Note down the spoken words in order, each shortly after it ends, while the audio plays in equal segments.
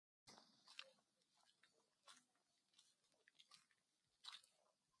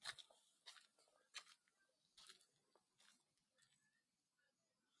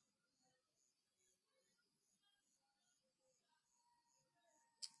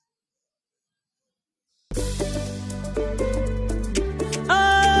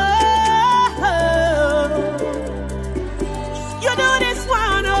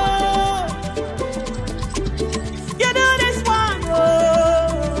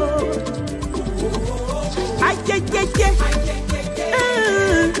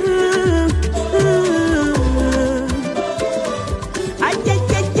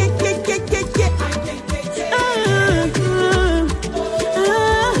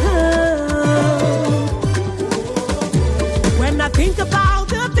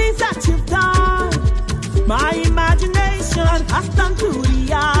has turned to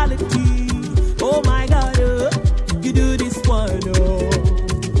reality. Oh my God, you do this one,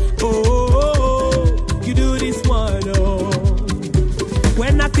 you do this one,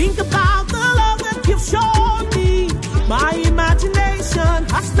 When I think about the love that you've shown me, my imagination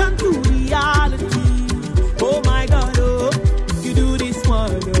has turned to reality. Oh my God, you do this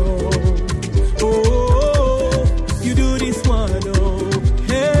one, you do this one,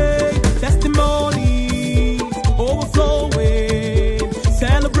 Hey, testimony overflowing,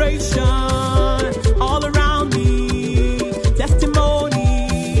 celebration all around me.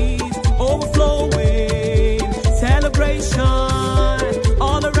 Testimonies overflowing, celebration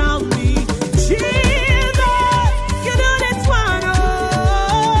all around me. Jesus, you do this one,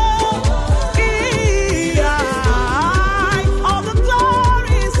 all the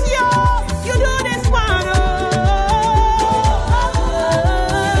glory is yours. You do this one,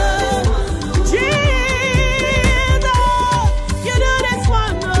 Jesus, you do this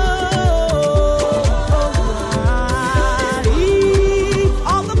one,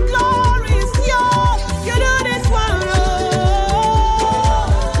 all the glory is yours. You do this one,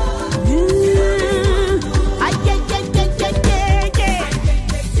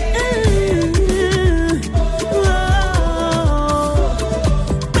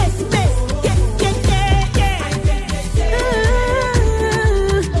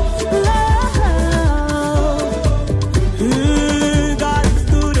 God is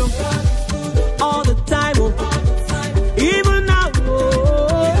good all the time, even now.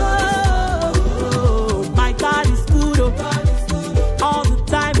 My God is good all the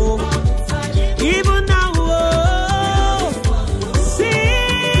time, even now.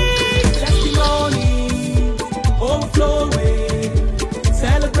 Sing testimony overflowing,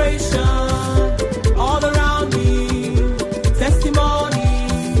 celebration all around me. Testimony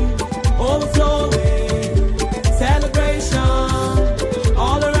overflowing, celebration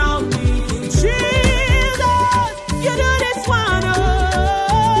all around me. Jesus, you do this one,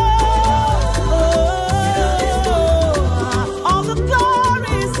 all the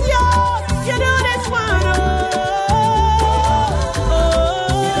glory is yours. You do this one,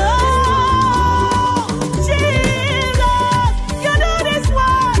 Jesus, you do this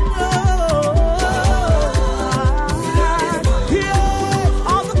one, yeah,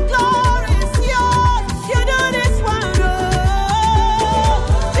 all the glory is yours. You do this one,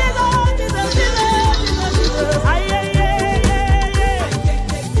 Jesus, Jesus, Jesus, Jesus. Ay, ay, ay, ay, ay.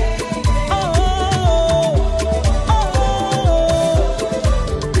 Oh,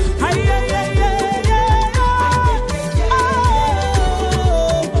 ay, ay, ay, ay, ay.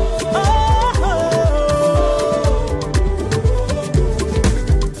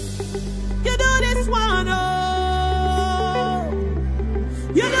 You do this one,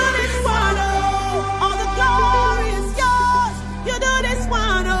 you do this one, all the glory is yours. You do this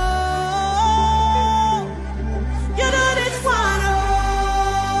one, you do this one,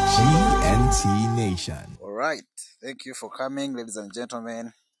 GNT Nation. All right. Thank you for coming, ladies and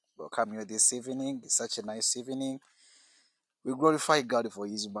gentlemen. Welcome you this evening. It's such a nice evening. We glorify God for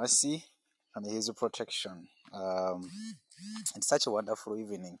His mercy and His protection. It's such a wonderful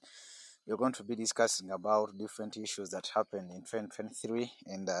evening. We're going to be discussing about different issues that happened in 2023.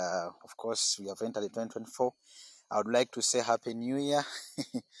 And of course, we have entered 2024. I would like to say Happy New Year.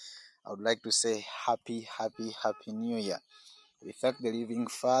 I would like to say Happy New Year. We thank the living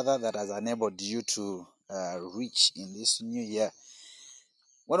Father that has enabled you to reach in this new year.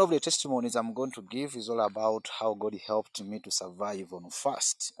 One of the testimonies I'm going to give is all about how God helped me to survive on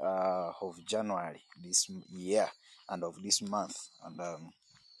 1st of January this year and of this month. And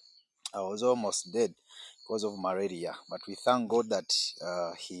I was almost dead because of malaria. But we thank God that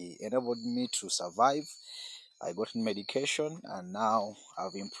He enabled me to survive. I got medication and now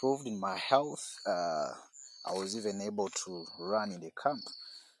I've improved in my health. I was even able to run in the camp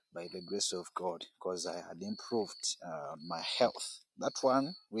by the grace of God because I had improved my health. That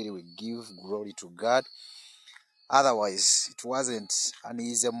one really will give glory to God. Otherwise, it wasn't an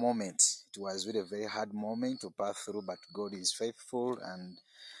easy moment. It was really a very hard moment to pass through, but God is faithful and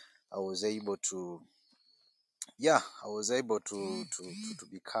I was able to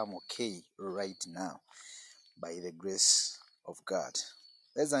become okay right now by the grace of God.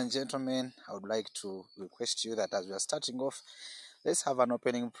 Ladies and gentlemen, I would like to request you that as we are starting off, let's have an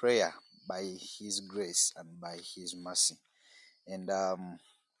opening prayer by His grace and by His mercy. And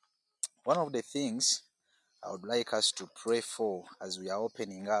one of the things I would like us to pray for as we are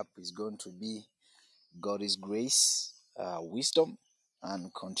opening up is going to be God's grace, wisdom,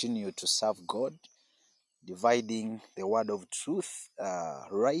 and continue to serve God, dividing the word of truth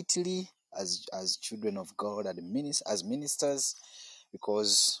rightly as children of God and as ministers,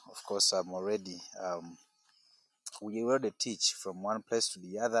 because of course we already teach from one place to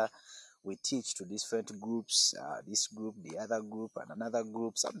the other. We teach to different groups, this group, the other group, and another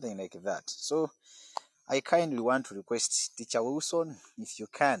group, something like that. So I kindly want to request Teacher Wilson, if you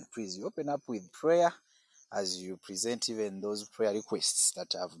can, please open up with prayer as you present even those prayer requests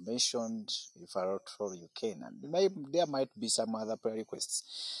that I've mentioned. If at all you can, and there might be some other prayer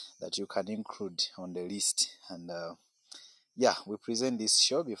requests that you can include on the list. And we present this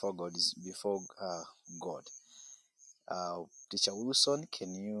show before God. Teacher Wilson,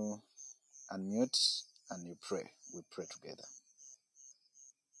 can you unmute and you pray? We pray together.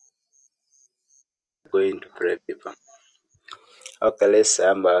 Going to pray, people. Okay, let's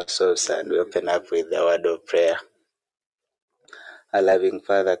humble ourselves and we open up with the word of prayer. Our loving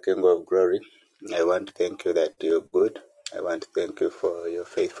Father, King of glory, I want to thank you that you're good. I want to thank you for your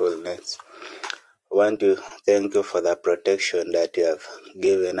faithfulness. I want to thank you for the protection that you have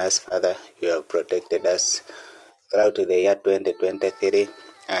given us, Father. You have protected us throughout the year 2023,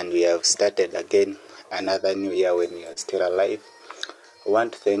 and we have started again another new year when we are still alive. I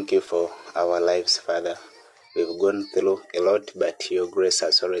want to thank you for our lives, Father. We've gone through a lot, but your grace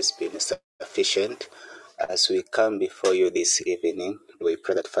has always been sufficient. As we come before you this evening, we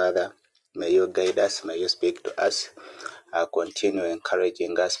pray that, Father, may you guide us, may you speak to us, continue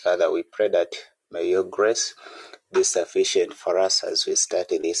encouraging us, Father. We pray that may your grace be sufficient for us as we start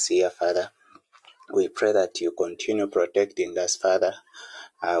this year, Father. We pray that you continue protecting us, Father.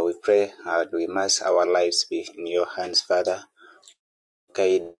 We pray we must our lives be in your hands, Father.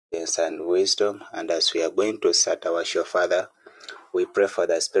 Guidance and wisdom, and as we are going to start our show, Father, we pray for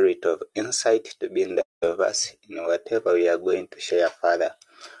the spirit of insight to be in the of us in whatever we are going to share, Father.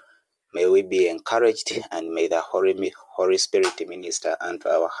 May we be encouraged, and may the Holy Spirit minister unto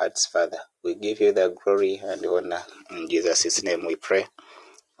our hearts, Father. We give you the glory and honor. In Jesus' name we pray.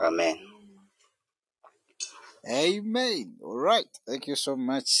 Amen. Amen. All right. Thank you so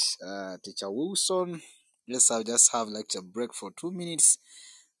much, Teacher Wilson. Yes, I'll just have like a break for 2 minutes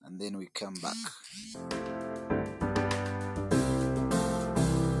and then we come back.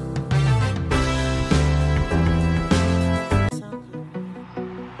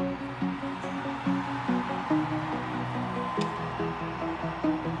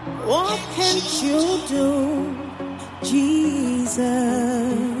 What can't you do, Jesus?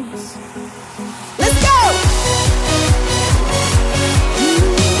 Let's go!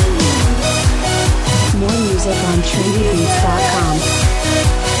 More music on trendybeats.com.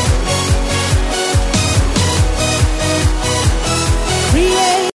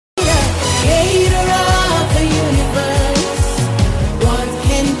 Creator of the universe, what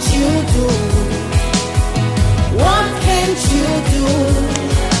can't you do? What can't you do,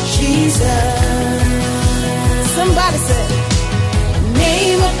 Jesus? Somebody say,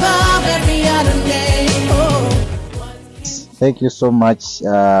 name above every other name. Oh. Thank you so much,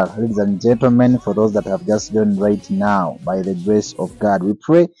 ladies and gentlemen, for those that have just joined right now. By the grace of God, we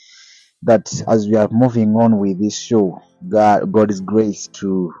pray that as we are moving on with this show, God's grace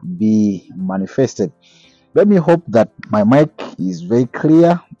to be manifested. Let me hope that my mic is very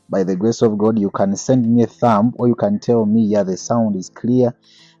clear. By the grace of God, you can send me a thumb, or you can tell me, yeah, the sound is clear,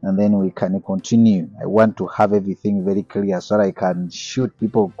 and then we can continue. I want to have everything very clear so that I can shoot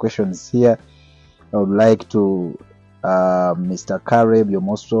people questions here. I would like to, Mr. Caleb, you're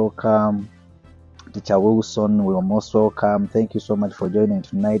most welcome. Teacher Wilson, you're most welcome. Thank you so much for joining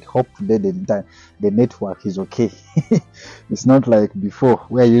tonight. Hope today the network is okay. It's not like before.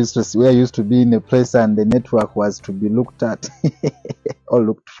 We are used to be in a place and the network was to be looked at or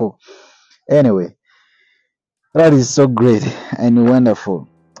looked for. Anyway, that is so great and wonderful.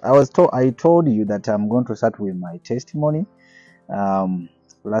 I told you that I'm going to start with my testimony.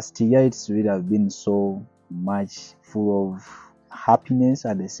 Last year it would have been so much full of happiness,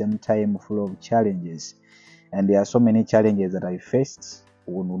 at the same time full of challenges, and there are so many challenges that I faced.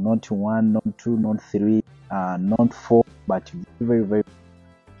 Not one, not two, not three, not four, but very, very.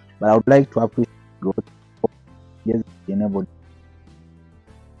 But I would like to appreciate God for being able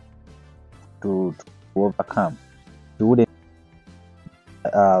to overcome. It wouldn't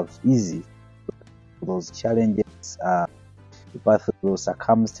easy those challenges, to pass through those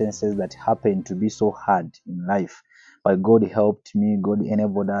circumstances that happen to be so hard in life. But God helped me, God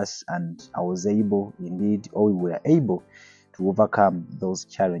enabled us, and I was able, indeed, or we were able to overcome those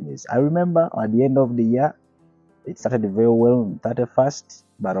challenges. I remember at the end of the year, it started very well on 31st,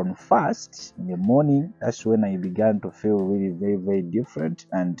 but on 1st in the morning, that's when I began to feel really very, very different,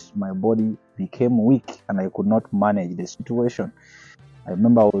 and my body became weak and I could not manage the situation. I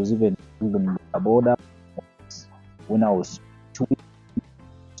remember I was even a border when I was 2 weeks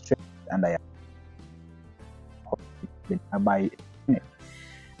straight, and I by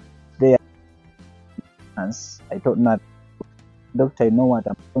there. I thought, not, doctor, you know what,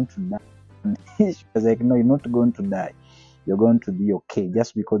 I'm going to die. And she was like, no, you're not going to die. You're going to be okay,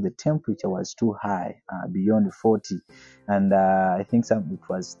 just because the temperature was too high, beyond 40, and I think it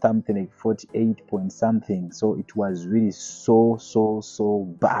was something like 48 point something. So it was really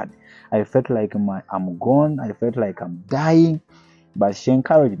so bad. I felt like I'm gone. I felt like I'm dying. But she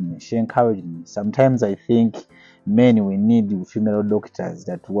encouraged me. Sometimes I think men, we need female doctors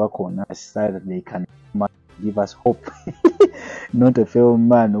that work on us so that they can give us hope. Not a fellow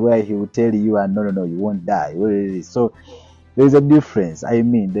man where he will tell you, no, you won't die. So there's a difference.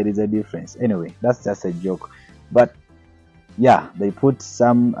 There is a difference. Anyway, that's just a joke. But yeah, they put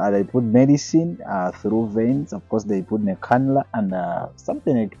medicine through veins. Of course, they put a cannula, and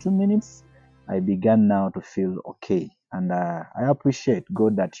something like 2 minutes, I began now to feel okay. And I appreciate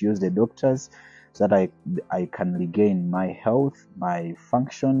God that used the doctors so that I can regain my health, my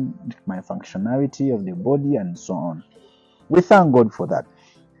functionality of the body, and so on. We thank God for that.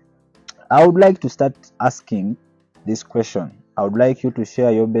 I would like to start asking this question. I would like you to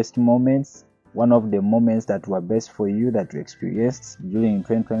share your best moments, one of the moments that were best for you that you experienced during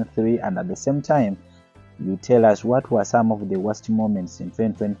 2023, and at the same time, you tell us what were some of the worst moments in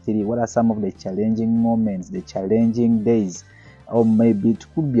 2023. What are some of the challenging moments, the challenging days, or maybe it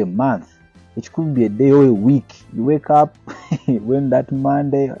could be a month, it could be a day or a week. You wake up when that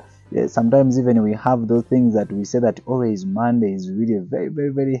Monday. Sometimes even we have those things that we say that always Monday is really a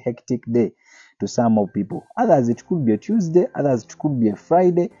very hectic day to some of people. Others it could be a Tuesday, others it could be a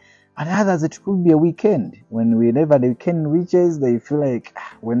Friday, and others it could be a weekend. Whenever the weekend reaches, they feel like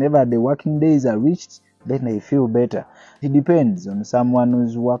whenever the working days are reached, then they feel better. It depends on someone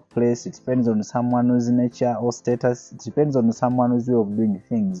whose workplace, it depends on someone whose nature or status, it depends on someone whose way of doing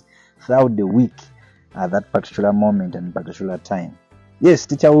things throughout the week at that particular moment and particular time. Yes,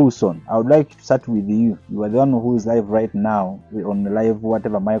 Teacher Wilson, I would like to start with you. You are the one who is live right now on the live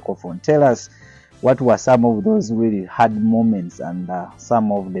whatever microphone. Tell us what were some of those really hard moments and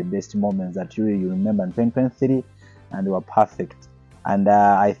some of the best moments that you remember in 2023 and were perfect. And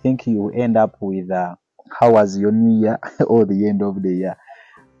I think you end up with how was your new year or the end of the year?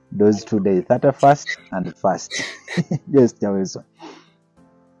 Those 2 days, 31st and 1st. Yes, Teacher Wilson.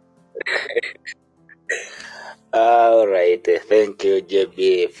 All right. Thank you,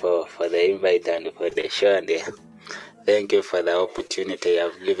 JB, for the invite and for the show. And thank you for the opportunity you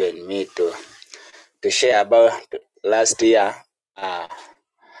have given me to share about last year.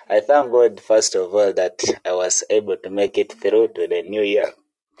 I thank God, first of all, that I was able to make it through to the new year.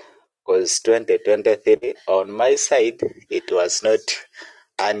 Because 2023, on my side, it was not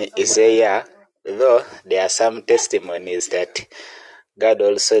an easy year, though there are some testimonies that God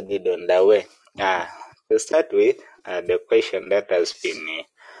also did on the way. To start with, the question that has been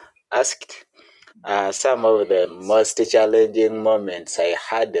asked, some of the most challenging moments I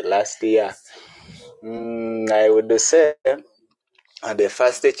had last year, I would say the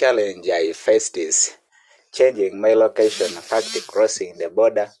first challenge I faced is changing my location, in fact, crossing the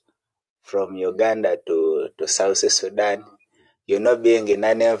border from Uganda to South Sudan. Being in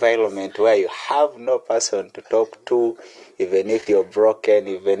an environment where you have no person to talk to, even if you're broken,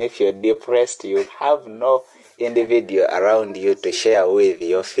 even if you're depressed, you have no individual around you to share with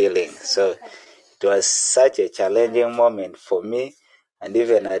your feelings. So it was such a challenging moment for me. And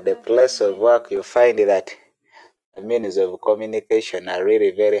even at the place of work, you find that the means of communication are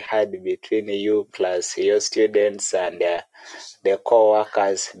really very hard between you plus your students and the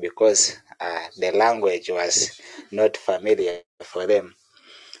co-workers, because the language was not familiar for them.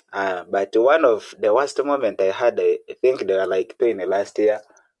 But one of the worst moments I had, I think there were like 2 in the last year.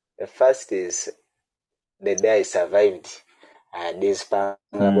 The first is the day I survived these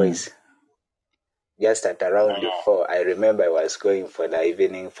Panga boys. Just at around 4, I remember I was going for the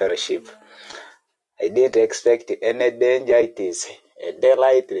evening fellowship. I didn't expect any danger. It is a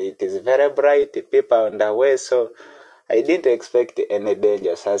daylight, it is very bright, people on the way, so I didn't expect any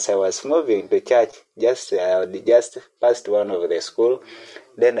danger. As I was moving to church, just past one of the school,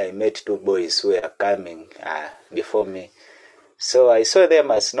 then I met 2 boys who were coming before me. So I saw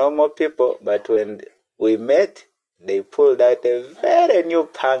them as normal people, but when we met, they pulled out a very new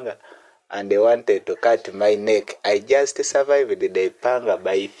panga and they wanted to cut my neck. I just survived the panga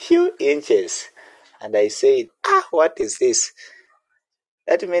by a few inches. And I said, what is this?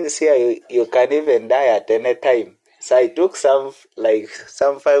 That means here you can even die at any time. So I took some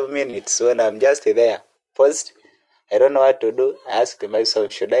 5 minutes when I'm just there. First, I don't know what to do. I asked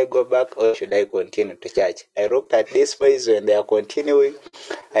myself, should I go back or should I continue to church? I looked at these boys when they are continuing.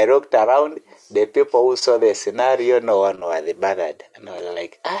 I looked around. The people who saw the scenario, no one was bothered. And I was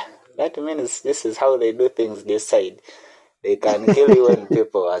like, that means this is how they do things this side. They can kill you when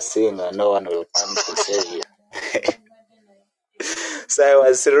people are seeing and no one will come to save you. So I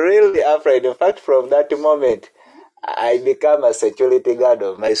was really afraid. In fact, from that moment, I become a security guard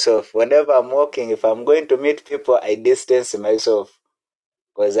of myself. Whenever I'm walking, if I'm going to meet people, I distance myself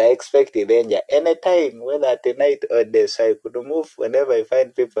because I expect danger anytime, whether at night or day. So I could move whenever I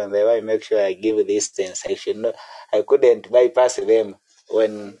find people and they want to make sure I give distance. I should know I couldn't bypass them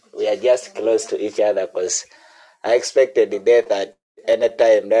when we are just close to each other because I expected death at any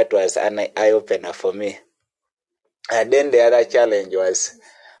time. That was an eye-opener for me. And then the other challenge was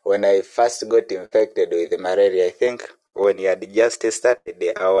when I first got infected with malaria. I think when you had just started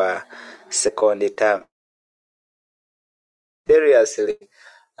our second term. Seriously,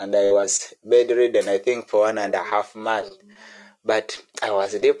 and I was bedridden, I think, for 1.5 months. But I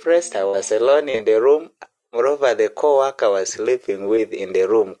was depressed. I was alone in the room. Moreover, the co-worker I was sleeping with in the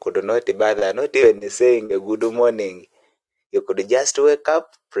room could not bother, not even saying a good morning. He could just wake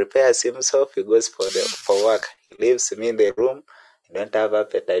up, prepares himself, he goes for work. He leaves me in the room. I don't have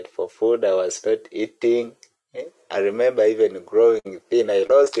appetite for food. I was not eating. I remember even growing thin. I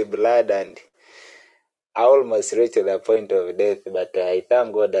lost blood and I almost reached the point of death, but I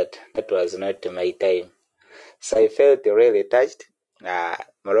thank God that was not my time. So I felt really touched.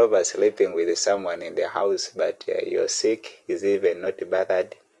 Moreover, sleeping with someone in the house, but you're sick, is even not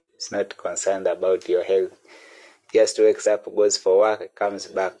bothered. It's not concerned about your health. Just wakes up, goes for work, comes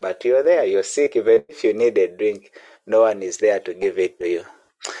back. But you're there, you're sick. Even if you need a drink, no one is there to give it to you.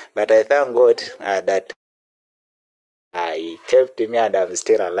 But I thank God that He kept me and I'm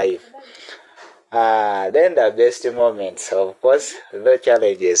still alive. Then the best moments, of course, the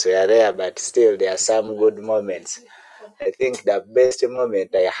challenges were there, but still there are some good moments. I think the best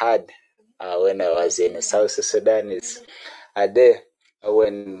moment I had when I was in South Sudan is a day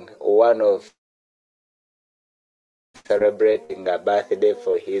when one of celebrating a birthday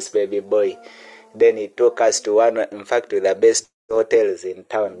for his baby boy. Then he took us to one, in fact, to the best hotels in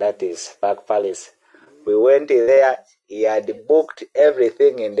town, that is Park Palace. We went there, he had booked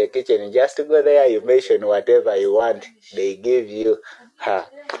everything in the kitchen. Just to go there, you mention whatever you want, they give you.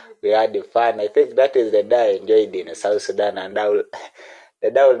 We had fun. I think that is the day I enjoyed in South Sudan, and the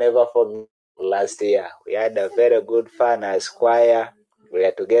day I will never forget last year. We had a very good fun as choir. We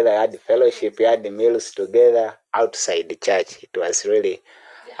were together, had fellowship, we had the meals together outside the church. It was really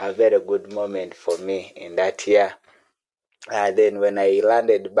a very good moment for me in that year. Then when I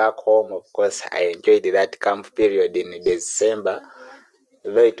landed back home, of course, I enjoyed that camp period in December.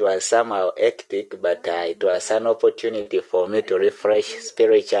 Though it was somehow hectic, but it was an opportunity for me to refresh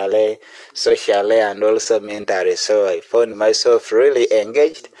spiritually, socially, and also mentally. So I found myself really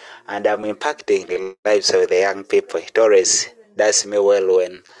engaged, and I'm impacting the lives of the young people. It always does me well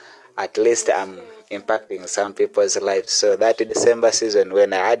when at least I'm impacting some people's lives. So that December season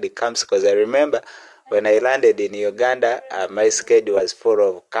when I had the camps, because I remember when I landed in Uganda, my schedule was full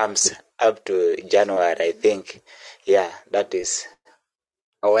of camps up to January, I think. Yeah, that is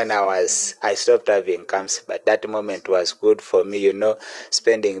when I stopped having camps, but that moment was good for me,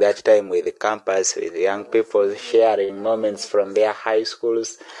 spending that time with the campus, with the young people, sharing moments from their high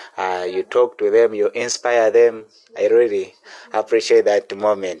schools. You talk to them, you inspire them. I really appreciate that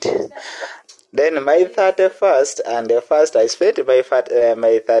moment. Then my 31st, and the first I spent my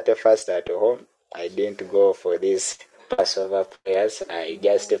 31st at home. I didn't go for these Passover prayers. I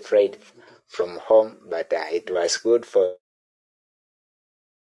just prayed from home, but it was good for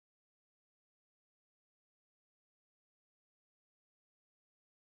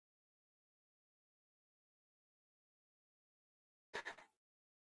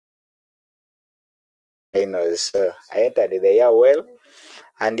so I entered the year well,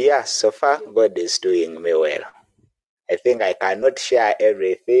 and so far God is doing me well. I think I cannot share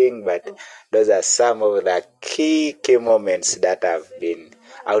everything, but those are some of the key moments that have been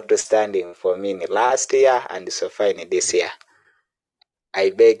outstanding for me in the last year and so far in this year.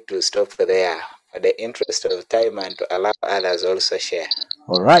 I beg to stop there for the interest of time and to allow others also share.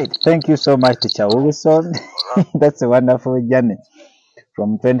 All right. Thank you so much, Teacher Wilson. That's a wonderful journey.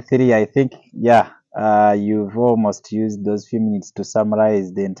 From 23, I think, you've almost used those few minutes to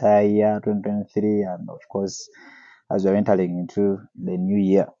summarize the entire year, 2023, and of course, as we're entering into the new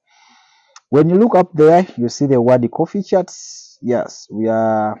year. When you look up there, you see the word coffee chats. Yes,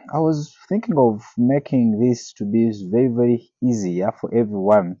 I was thinking of making this to be very, very easier for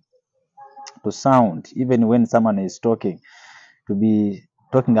everyone to sound, even when someone is talking, to be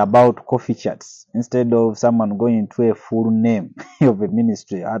talking about coffee chats instead of someone going into a full name of a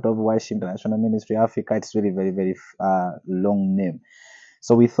ministry. Out of Worship International Ministry Africa, it's very, very, very long name.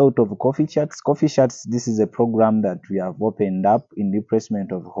 So we thought of coffee chats. Coffee chats, this is a program that we have opened up in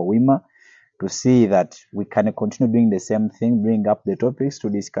replacement of Hoima, to see that we can continue doing the same thing, bring up the topics to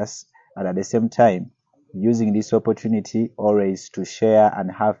discuss, and at the same time, using this opportunity always to share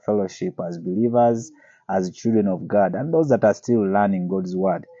and have fellowship as believers, as children of God, and those that are still learning God's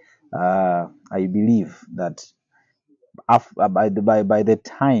word. I believe that by the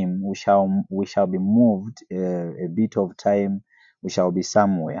time we shall be moved a bit of time, we shall be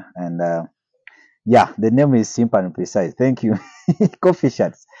somewhere. And yeah, the name is simple and precise. Thank you. Coffee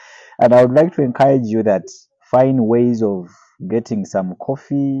chats. And I would like to encourage you that find ways of getting some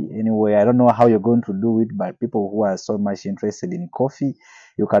coffee anyway. I don't know how you're going to do it, but people who are so much interested in coffee,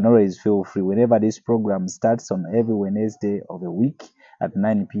 you can always feel free. Whenever this program starts on every Wednesday of the week at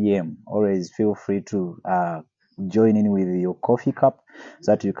 9 p.m., always feel free to join in with your coffee cup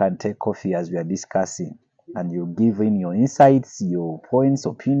so that you can take coffee as we are discussing, and you give in your insights, your points,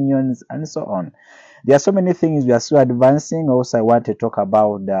 opinions, and so on. There are so many things we are still advancing. Also, I want to talk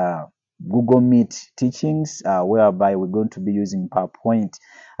about Google Meet teachings, whereby we're going to be using PowerPoint.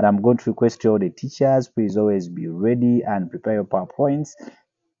 And I'm going to request all the teachers, please always be ready and prepare your PowerPoints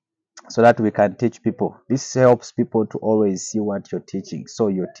so that we can teach people. This helps people to always see what you're teaching. So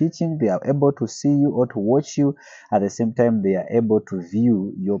you're teaching, they are able to see you or to watch you. At the same time, they are able to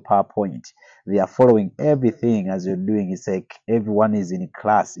view your PowerPoint. They are following everything as you're doing. It's like everyone is in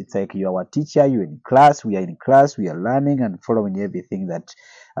class. It's like you're our teacher, you're in class, we are in class, we are learning and following everything that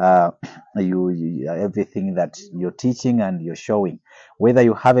everything that you're teaching and you're showing. Whether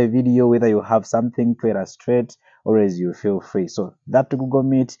you have a video, whether you have something to illustrate, always you feel free. So that Google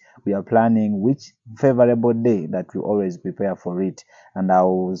Meet, we are planning which favorable day that we always prepare for it. And I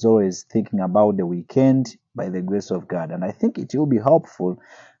was always thinking about the weekend by the grace of God. And I think it will be helpful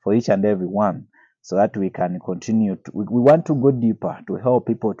for each and every one so that we can continue. We want to go deeper to help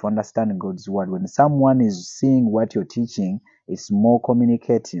people to understand God's word. When someone is seeing what you're teaching, it's more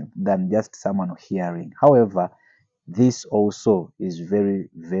communicative than just someone hearing. However, this also is very,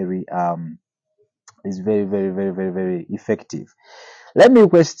 very effective. Let me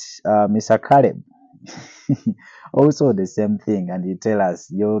request Mr. Caleb also the same thing, and you tell us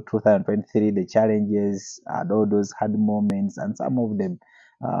your 2023, the challenges and all those hard moments and some of the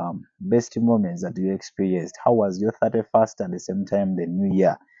best moments that you experienced. How was your 31st at the same time the new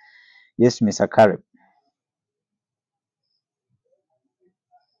year? Yes, Mr. Caleb.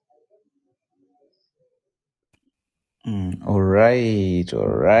 All right.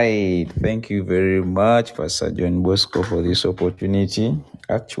 Thank you very much, Pastor John Bosco, for this opportunity.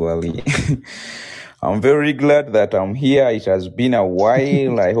 Actually, I'm very glad that I'm here. It has been a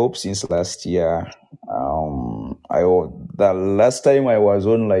while. I hope since last year. The last time I was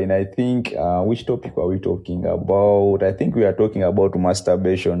online, I think, which topic were we talking about? I think we are talking about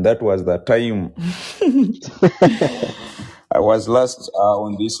masturbation. That was the time. I was last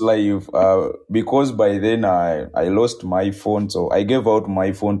on this live because by then I lost my phone, so I gave out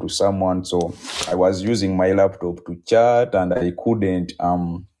my phone to someone, so I was using my laptop to chat, and I couldn't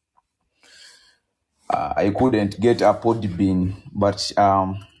get a Podbean, but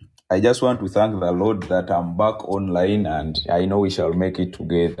I just want to thank the Lord that I'm back online, and I know we shall make it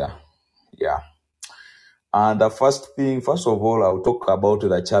together. Yeah. And the first of all, I'll talk about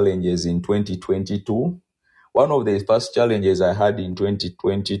the challenges in 2022. One of the first challenges I had in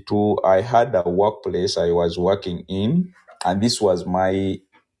 2022, I had a workplace I was working in, and this was my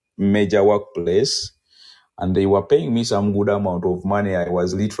major workplace, and they were paying me some good amount of money I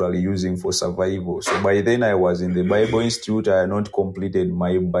was literally using for survival. So by then I was in the Bible Institute. I had not completed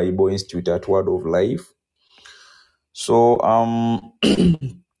my Bible Institute at Word of Life. So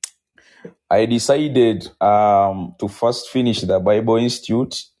I decided to first finish the Bible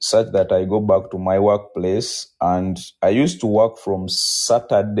Institute such that I go back to my workplace. And I used to work from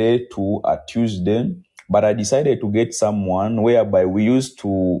Saturday to a Tuesday, but I decided to get someone whereby we used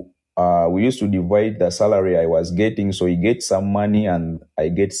to divide the salary I was getting. So he gets some money and I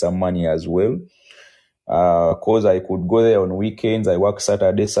get some money as well. Because I could go there on weekends. I work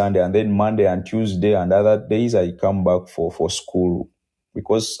Saturday, Sunday, and then Monday and Tuesday and other days I come back for school.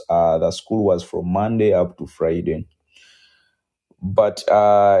 Because the school was from Monday up to Friday. But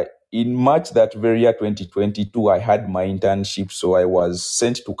in March that very year, 2022, I had my internship. So I was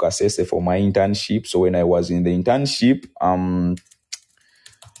sent to Kasese for my internship. So when I was in the internship,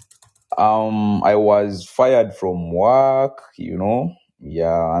 I was fired from work,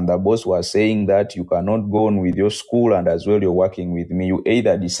 Yeah, and the boss was saying that you cannot go on with your school and as well you're working with me. You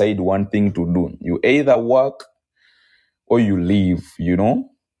either decide one thing to do. You either work or you leave, you know?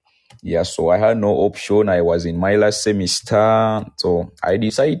 Yeah, so I had no option. I was in my last semester. So I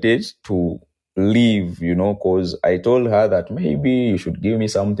decided to leave, you know, because I told her that maybe you should give me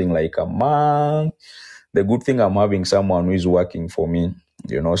something like a month. The good thing I'm having someone who is working for me,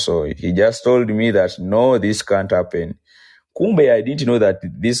 you know. So he just told me that no, this can't happen. Kumbe, I didn't know that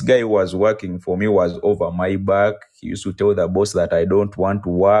this guy who was working for me was over my back. He used to tell the boss that I don't want to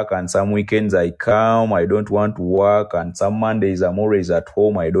work, and some weekends I come, I don't want to work, and some Mondays I'm always at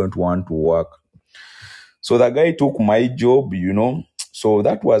home, I don't want to work. So the guy took my job, you know. So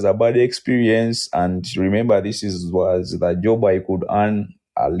that was a bad experience. And remember, was the job I could earn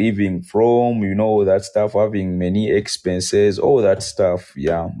a living from, you know, that stuff, having many expenses, all that stuff.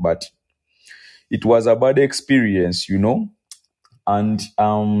 Yeah, but it was a bad experience, you know. And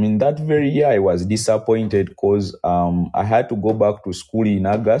in that very year, I was disappointed because I had to go back to school in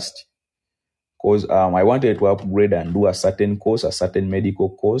August because I wanted to upgrade and do a certain course, a certain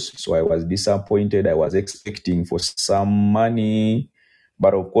medical course. So I was disappointed. I was expecting for some money.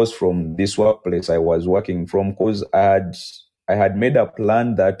 But of course, from this workplace I was working from, because I had made a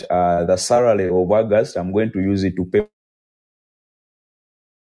plan that the salary of August, I'm going to use it to pay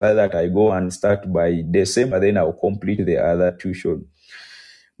that I go and start by December, then I'll complete the other tuition.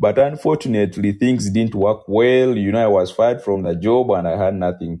 But unfortunately, things didn't work well. You know, I was fired from the job and I had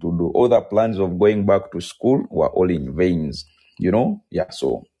nothing to do. All the plans of going back to school were all in vain, you know? Yeah,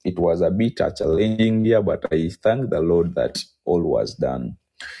 so it was a bit a challenging year, but I thank the Lord that all was done.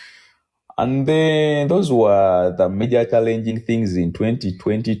 And then those were the major challenging things in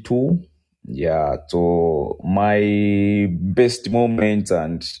 2022. Yeah, so my best moments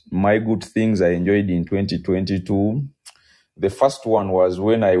and my good things I enjoyed in 2022. The first one was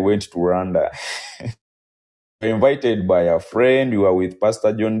when I went to Rwanda. Invited by a friend. We were with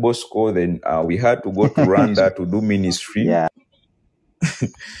Pastor John Bosco. Then we had to go to Rwanda to do ministry. Yeah.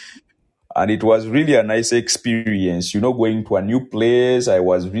 And it was really a nice experience, you know, going to a new place. I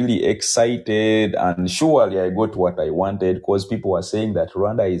was really excited, and surely I got what I wanted, because people were saying that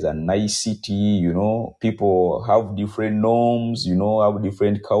Rwanda is a nice city, you know, people have different norms, you know, have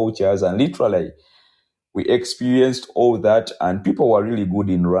different cultures, and literally we experienced all that, and people were really good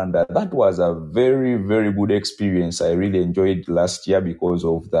in Rwanda. That was a very, very good experience. I really enjoyed last year because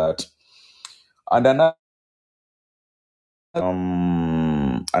of that. And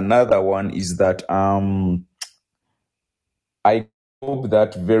another one is that I hope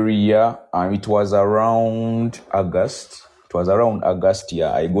that very year, it was around August. It was around August year,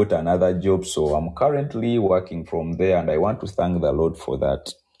 I got another job. So I'm currently working from there, and I want to thank the Lord for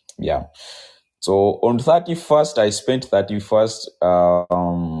that. Yeah. So on 31st, I spent 31st.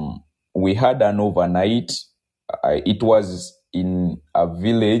 We had an overnight. It was in a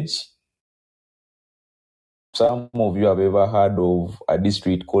village. Some of you have ever heard of a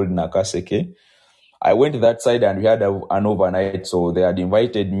district called Nakaseke. I went that side and we had an overnight. So they had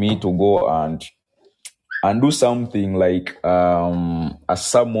invited me to go and do something like a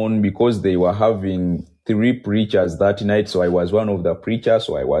sermon, because they were having 3 preachers that night. So I was one of the preachers.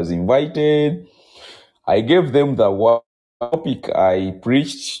 So I was invited. I gave them the topic I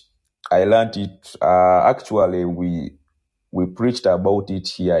preached. I learned it. Actually, we preached about it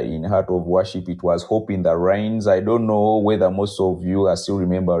here in Heart of Worship. It was Hope in the Rains. I don't know whether most of you are still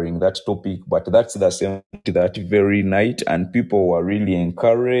remembering that topic, but that's the same that very night, and people were really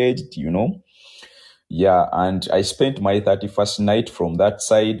encouraged, you know. Yeah, and I spent my 31st night from that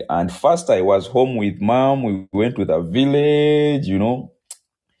side. And first I was home with mom. We went to the village, you know.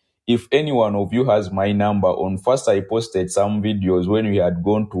 If any one of you has my number, on first I posted some videos when we had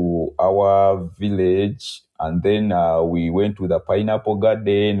gone to our village, and then we went to the pineapple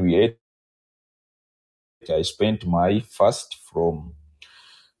garden. We ate. I spent my fast from.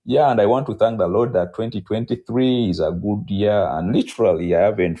 Yeah, and I want to thank the Lord that 2023 is a good year, and literally I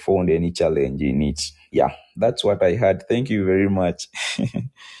haven't found any challenge in it. Yeah, that's what I had. Thank you very much.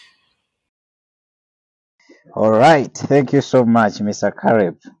 All right. Thank you so much, Mr.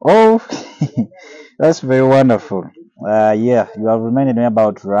 Kareb. Oh, that's very wonderful. Yeah, you have reminded me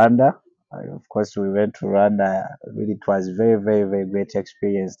about Rwanda. Of course, we went to Rwanda. Really, it was very, very, very great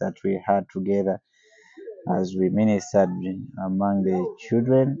experience that we had together as we ministered among the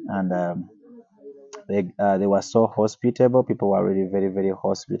children, and they were so hospitable. People were really very, very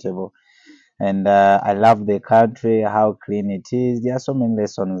hospitable. And I love the country, how clean it is. There are so many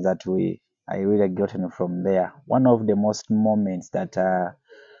lessons that I really gotten from there. One of the most moments that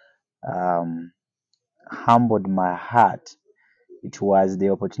humbled my heart it was the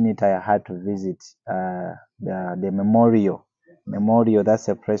opportunity I had to visit the memorial. Memorial, that's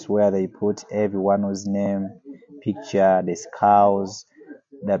a place where they put everyone's name, picture, the skulls,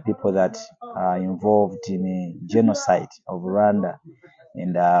 the people that are involved in the genocide of Rwanda.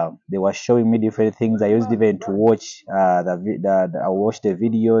 And they were showing me different things. I used even to watch I watched the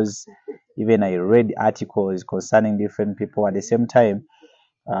videos. Even I read articles concerning different people. At the same time,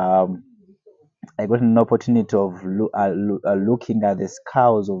 I got an opportunity of looking at the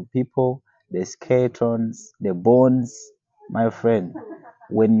skulls of people, the skeletons, the bones. My friend,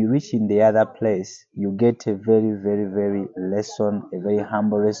 when you reach in the other place, you get a very, very, very lesson, a very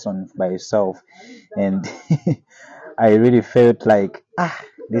humble lesson by yourself. And I really felt like,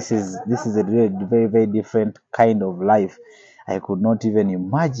 this is a very, very, very different kind of life. I could not even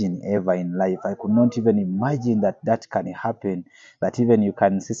imagine ever in life. I could not even imagine that that can happen, that even you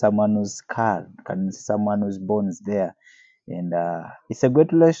can see someone who's scarred, can see someone whose bones there. And it's a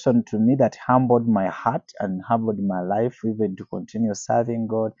great lesson to me that humbled my heart and humbled my life, even to continue serving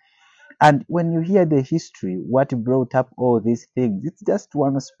God. And when you hear the history, what brought up all these things, it's just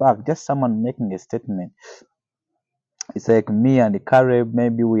one spark, just someone making a statement. It's like me and Caleb,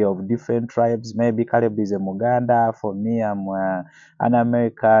 maybe we are of different tribes. Maybe Caleb is a Muganda, for me I'm an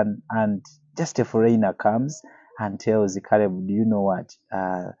American, and just a foreigner comes and tells Caleb, do you know what,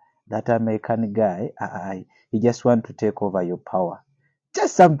 that American guy, he just want to take over your power.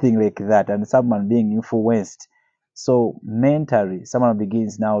 Just something like that, and someone being influenced. So mentally, someone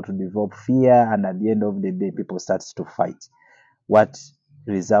begins now to develop fear, and at the end of the day, people starts to fight. What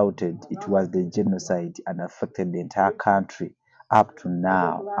resulted, it was the genocide and affected the entire country. Up to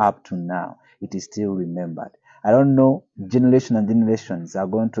now, it is still remembered. I don't know, generation and generations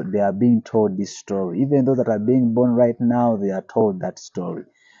they are being told this story. Even those that are being born right now, they are told that story.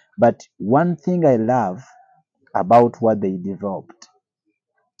 But one thing I love about what they developed,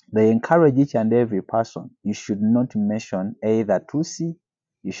 they encourage each and every person. You should not mention either Tutsi,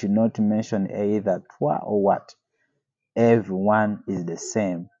 you should not mention either Twa or what. Everyone is the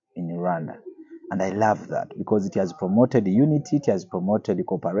same in Rwanda. And I love that because it has promoted unity, it has promoted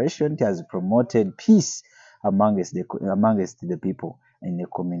cooperation, it has promoted peace amongst the people in the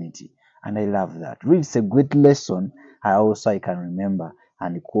community. And I love that. Really, it's a great lesson I can remember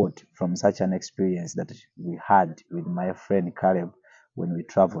and quote from such an experience that we had with my friend Caleb when we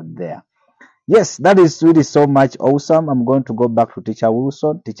traveled there. Yes, that is really so much awesome. I'm going to go back to Teacher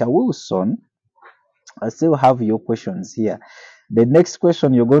Wilson. Teacher Wilson, I still have your questions here. The next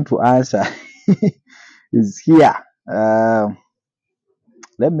question you're going to answer is here.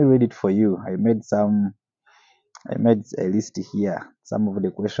 Let me read it for you. I made a list here. Some of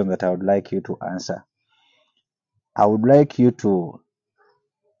the questions that I would like you to answer. I would like you to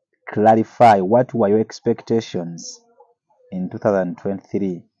clarify what were your expectations in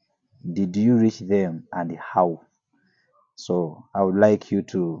 2023. Did you reach them and how? So I would like you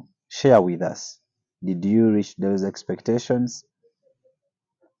to share with us. Did you reach those expectations?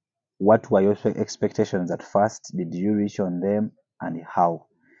 What were your expectations at first? Did you reach on them and how?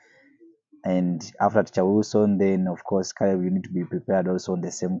 And after Teacher Wilson, then of course, Caleb, you need to be prepared also on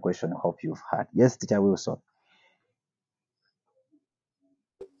the same question I hope you've had. Yes, Teacher Wilson.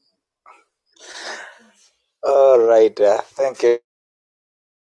 All right. Thank you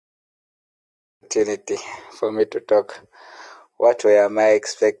opportunity for me to talk. What were my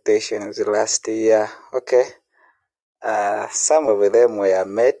expectations last year? Okay. Some of them were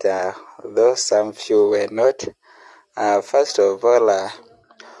met, though some few were not. First of all,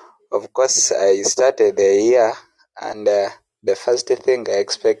 of course, I started the year, and the first thing I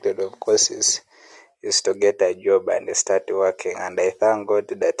expected, of course, is to get a job and start working. And I thank God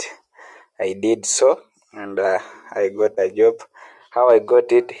that I did so, and I got a job. How I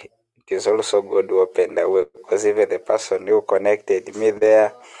got it, it is also God who opened the way, because even the person who connected me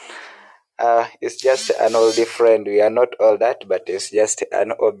there, it's just an old friend. We are not all that, but it's just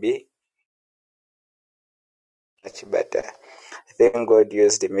an OB. But I think God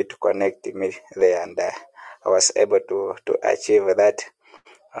used me to connect me there, and I was able to achieve that.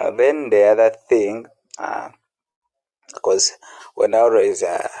 Then the other thing, because when I was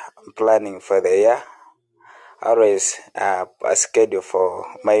planning for the year, I always a schedule for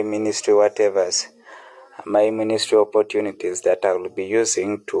my ministry, my ministry opportunities that I will be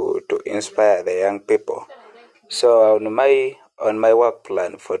using to inspire the young people. So on my work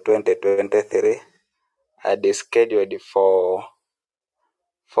plan for 2023, I had scheduled for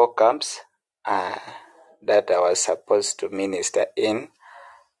 4 camps that I was supposed to minister in.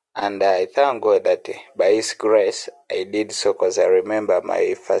 And I thank God that by His grace I did so, because I remember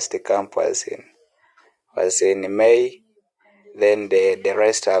my first camp was in May, Then the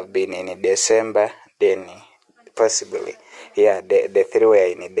rest have been in December. Then possibly, the three were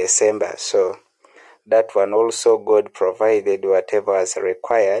in December. So that one also God provided whatever was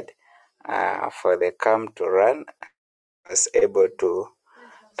required for the camp to run. I was able to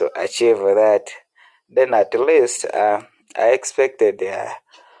achieve that. Then at least I expected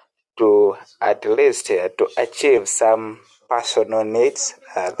to at least to achieve some personal needs,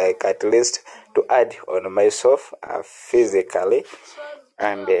 like at least to add on myself physically,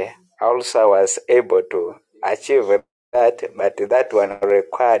 and also I was able to achieve that, but that one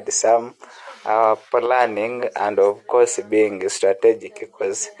required some planning and of course being strategic,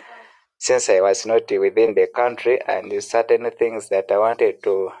 because since I was not within the country and certain things that I wanted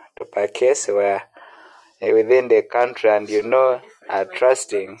to purchase were within the country, and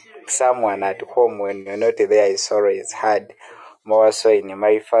trusting someone at home when you're not there is always hard. More so in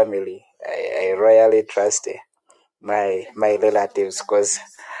my family, I rarely trust my relatives, because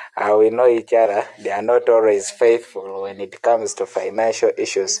we know each other. They are not always faithful when it comes to financial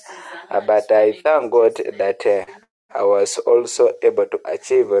issues. But I thank God that I was also able to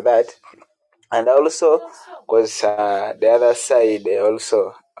achieve that. And also, because the other side,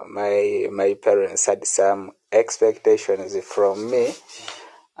 also my parents had some expectations from me,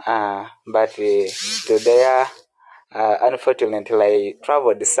 but to their unfortunately, I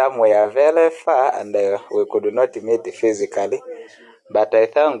traveled somewhere very far and we could not meet physically. But I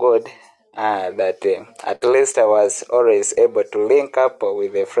thank God that at least I was always able to link up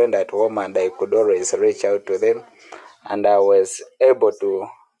with a friend at home, and I could always reach out to them, and I was able to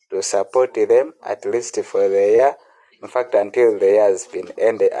support them at least for the year. In fact, until the year has been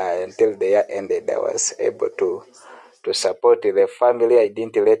ended, until the year ended, I was able to support the family. I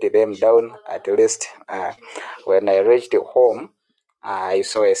didn't let them down. At least when I reached home, I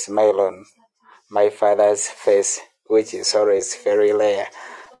saw a smile on my father's face, which is always very rare.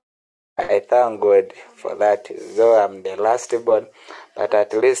 I thank God for that, though I'm the last born, but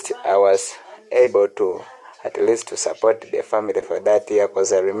at least I was able to at least to support the family for that year,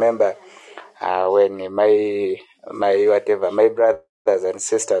 because I remember when my brothers and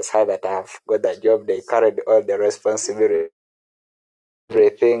sisters heard that I've got a job, they carried all the responsibility.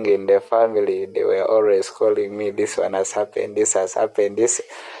 Everything in the family, they were always calling me, this one has happened, this has happened, this.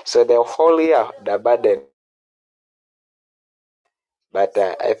 So the whole year, the burden. But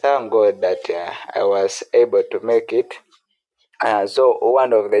I thank God that I was able to make it. So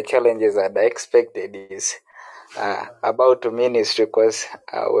one of the challenges that I expected is about ministry, because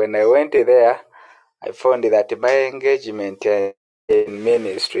when I went there, I found that my engagement in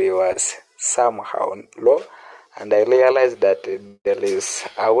ministry was somehow low, and I realized that there is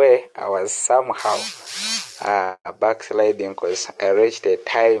a way I was somehow backsliding, because I reached a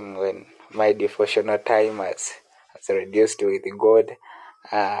time when my devotional time has reduced with God.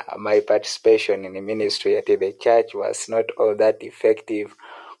 My participation in the ministry at the church was not all that effective,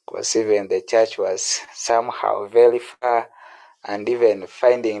 because even the church was somehow very far, and even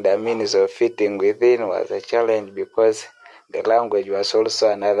finding the means of fitting within was a challenge, because the language was also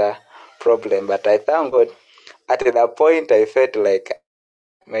another problem. But I thank God, at the point I felt like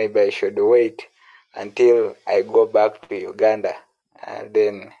maybe I should wait until I go back to Uganda. And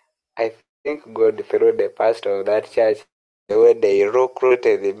then I think God, through the pastor of that church, the way they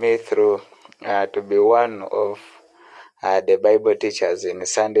recruited me through to be one of the Bible teachers in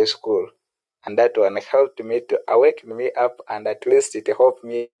Sunday school. And that one helped me to awaken me up, and at least it helped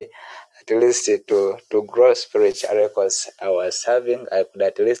me at least to grow spiritually, because I was having, I could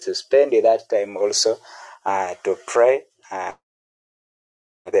at least spend that time also to pray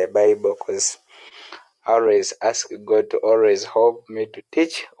the Bible, because I always ask God to always help me to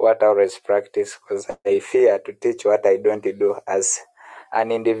teach what I always practice, because I fear to teach what I don't do as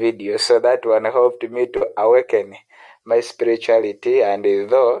an individual. So that one helped me to awaken my spirituality, and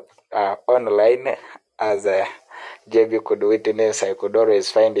though online, as JB could witness, I could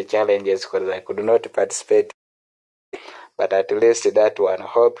always find the challenges because I could not participate. But at least that one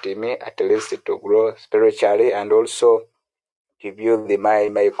helped me at least to grow spiritually, and also to build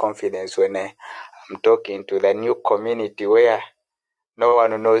my confidence when I'm talking to the new community where no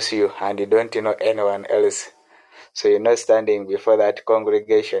one knows you and you don't know anyone else. So you're not standing before that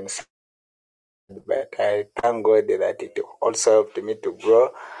congregation. But I thank God that it also helped me to grow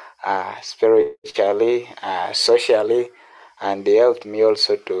spiritually, socially, and it helped me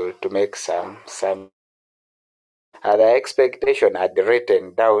also to make some the expectation I'd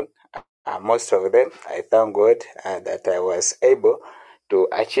written down. Most of them, I thank God that I was able to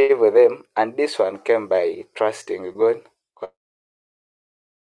achieve them, and this one came by trusting God.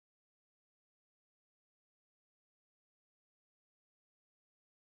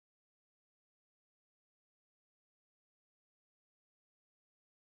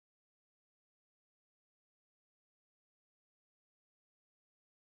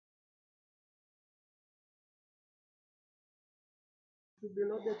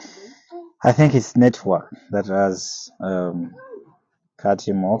 I think it's network that has cut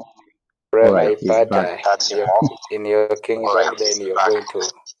him off. All right, he's back. In your kingdom, then you're going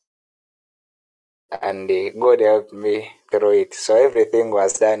to, and God helped me through it. So everything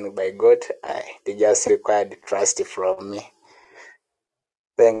was done by God. They just required trust from me.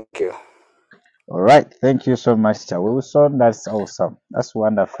 Thank you. All right, thank you so much, Cha Wilson. That's awesome. That's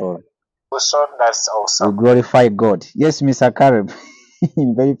wonderful. We glorify God. Yes, Mr. Caleb,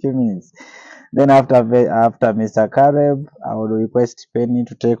 in very few minutes. Then after Mr. Caleb, I will request Penny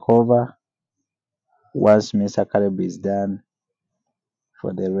to take over once Mr. Caleb is done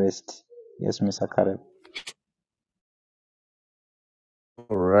for the rest. Yes, Mr. Caleb.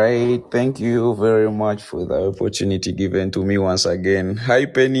 All right. Thank you very much for the opportunity given to me once again. Hi,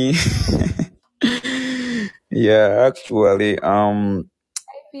 Penny. Yeah, actually,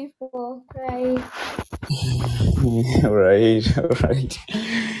 People, right? right.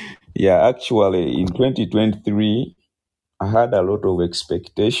 Yeah, actually, in 2023, I had a lot of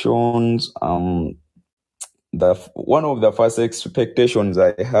expectations. One of the first expectations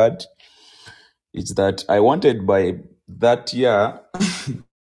I had is that I wanted by that year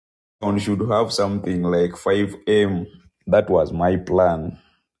I should have something like 5M. That was my plan,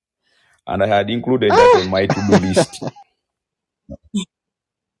 and I had included that on my to-do list.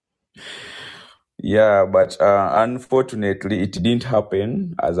 Yeah, but unfortunately, it didn't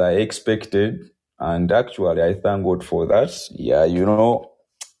happen as I expected, and actually, I thank God for that. Yeah,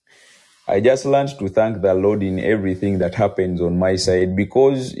 I just learned to thank the Lord in everything that happens on my side,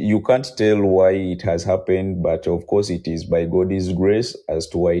 because you can't tell why it has happened, but of course it is by God's grace as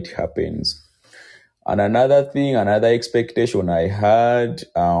to why it happens. And another expectation I had,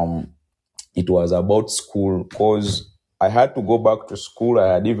 it was about school, because I had to go back to school.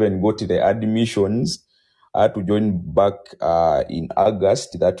 I had even got the admissions. I had to join back in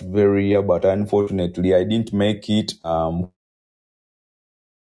August that very year, but unfortunately I didn't make it.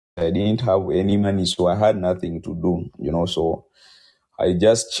 I didn't have any money, so I had nothing to do, so I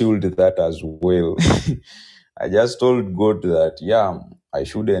just chilled that as well. I just told God that, I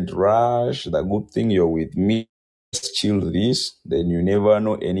shouldn't rush. The good thing you're with me, just chill this, then you never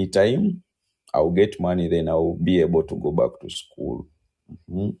know, anytime I'll get money, then I'll be able to go back to school.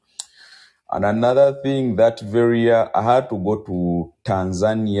 Mhm. And another thing, that very year, I had to go to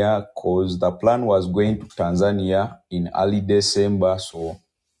Tanzania, because the plan was going to Tanzania in early December, so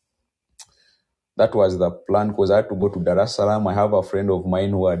that was the plan, because I had to go to Dar es Salaam. I have a friend of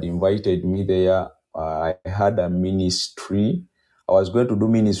mine who had invited me there. I had a ministry. I was going to do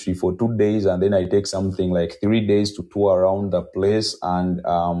ministry for 2 days, and then I take something like 3 days to tour around the place. And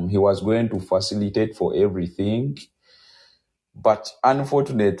he was going to facilitate for everything. But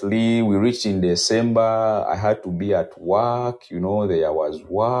unfortunately, we reached in December. I had to be at work. There was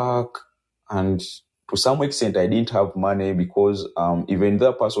work. And to some extent, I didn't have money, because even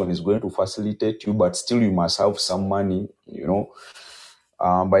the person is going to facilitate you, but still you must have some money.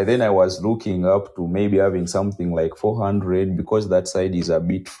 By then I was looking up to maybe having something like 400, because that side is a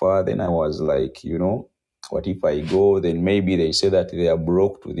bit far. Then I was like, what if I go? Then maybe they say that they are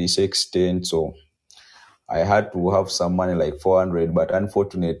broke to this extent. So I had to have some money like 400. But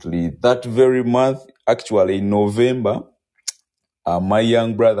unfortunately, that very month, actually in November, my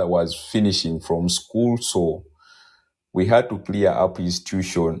young brother was finishing from school, so we had to clear up his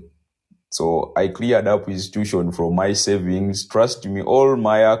tuition. So I cleared up his tuition from my savings. Trust me, all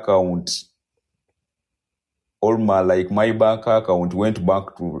my accounts, my bank account went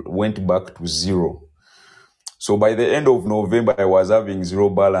back to zero. So by the end of November, I was having zero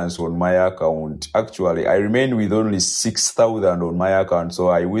balance on my account. Actually, I remained with only 6,000 on my account. So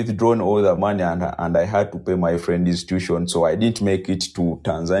I withdrawn all the money, and I had to pay my friend's tuition. So I didn't make it to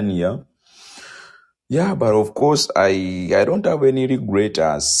Tanzania. Yeah, but of course, I don't have any regret,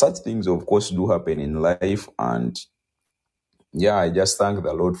 as such things, of course, do happen in life. And I just thank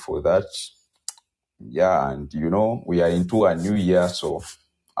the Lord for that. Yeah, and we are into a new year, so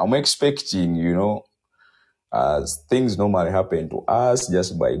I'm expecting, as things normally happen to us,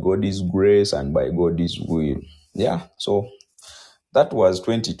 just by God's grace and by God's will. Yeah, so that was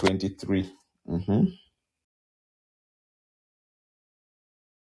 2023. Mm-hmm.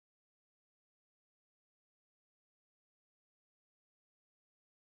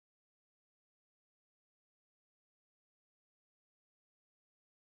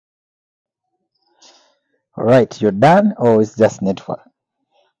 All right, you're done, or it's just network?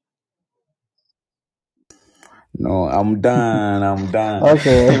 No, I'm done.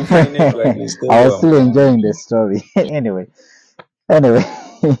 Okay. My network is I was still terrible. enjoying the story. anyway,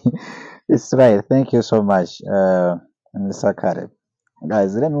 it's right. Thank you so much, Mr. Caleb.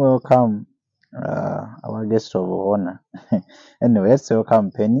 Guys, let me welcome our guest of honor. Anyway, let's welcome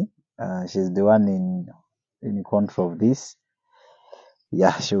Penny. She's the one in control of this.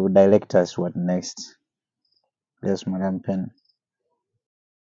 Yeah, she will direct us what next. Yes, Madam Penny.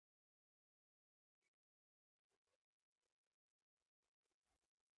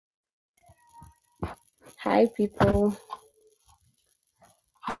 Hi, people.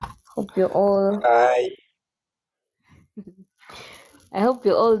 Hope you're all. Hi. I hope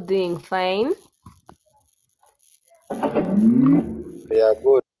you're all doing fine. We are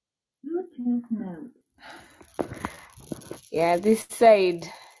good. Yeah, this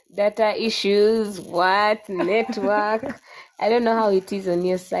side, data issues, what network. I don't know how it is on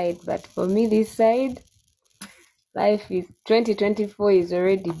your side, but for me, this side, life is 2024 is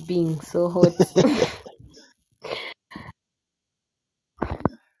already being so hot.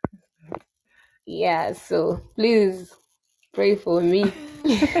 Yeah, so please pray for me.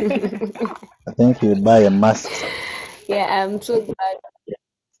 I think you buy a mask. Yeah, I'm so glad.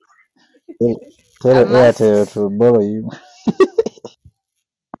 Tell A Airtel must. to borrow you.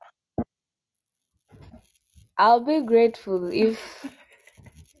 I'll be grateful if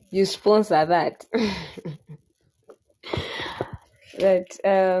you sponsor that. But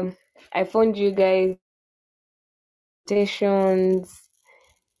I found you guys stations.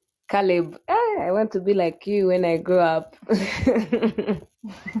 Caleb, I want to be like you when I grow up. I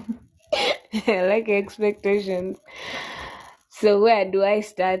like expectations. So where do I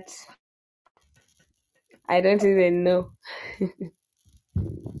start? I don't even know.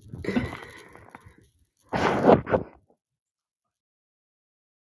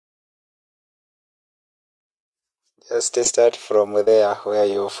 Just start from there where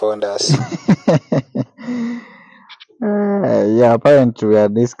you found us. Yeah, apparently we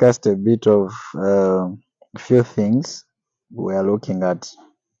have discussed a bit of a few things. We are looking at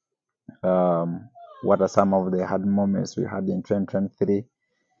what are some of the hard moments we had in 2023.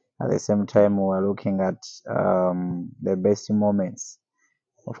 At the same time, we are looking at the best moments.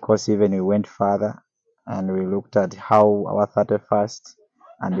 Of course, even we went further and we looked at how our 31st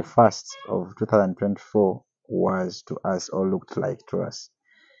and the 1st of 2024 was to us or looked like to us.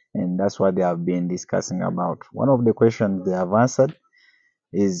 And that's what they have been discussing about. One of the questions they have answered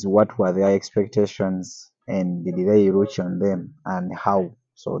is what were their expectations and did they reach on them and how.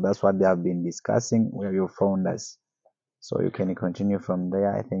 So that's what they have been discussing where you found us. So you can continue from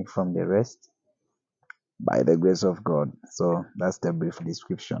there, I think, from the rest by the grace of God. So that's the brief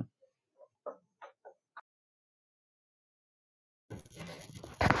description.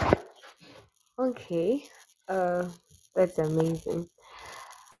 Okay. That's amazing.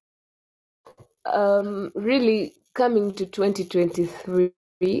 Really coming to 2023,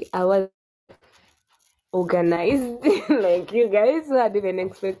 I was organized like you guys who had even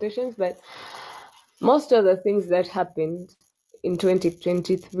expectations, but most of the things that happened in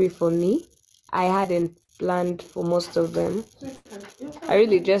 2023 for me, I hadn't planned for most of them. I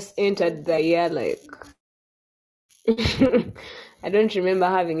really just entered the year like I don't remember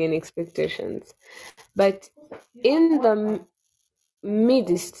having any expectations. But in the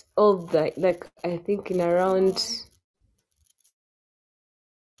midst of the, like, I think in around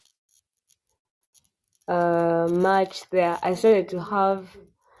March there, I started to have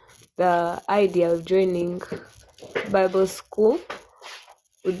the idea of joining Bible school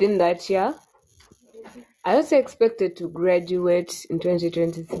within that year. I also expected to graduate in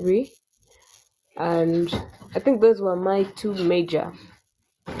 2023, and I think those were my two major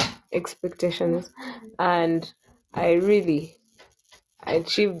expectations, and I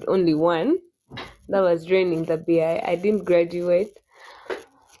achieved only one. That was joining the BI. I didn't graduate.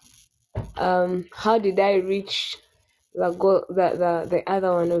 How did I reach the goal, the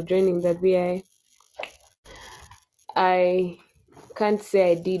other one of joining the BI? I can't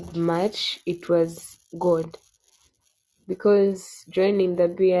say I did much. It was God, because joining the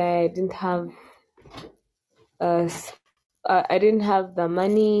BI, I didn't have the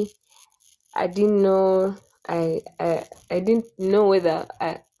money. I didn't know. I didn't know whether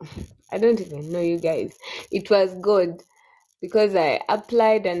I don't even know, you guys. It was God, because I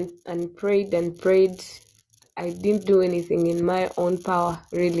applied and prayed and prayed. I didn't do anything in my own power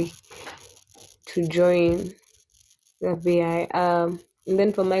really to join the BI. And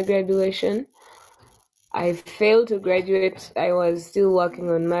then for my graduation, I failed to graduate. I was still working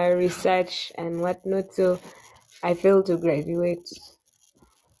on my research and whatnot, so I failed to graduate.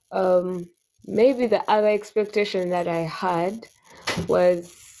 Maybe the other expectation that I had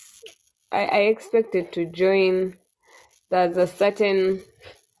was I expected to join. There's a certain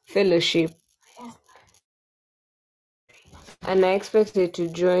fellowship and I expected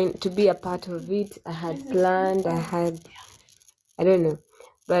to be a part of it. I had planned, I don't know,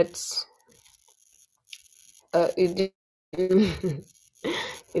 but it didn't,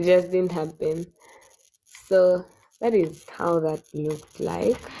 it just didn't happen. So that is how that looked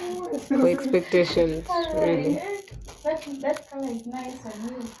like for expectations, really. That color is nice on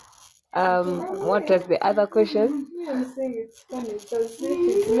you. What was the other question? I'm saying it's funny because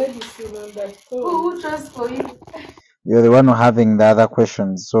it's medicine on that color. Who trusts for you? You're the one who having the other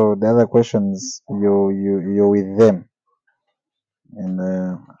questions. So the other questions, you're with them,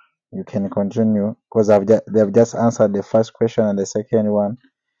 and you can continue because they've just answered the first question and the second one,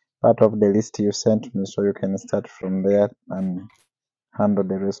 part of the list you sent me. So you can start from there and handle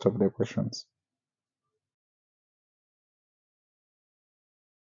the rest of the questions.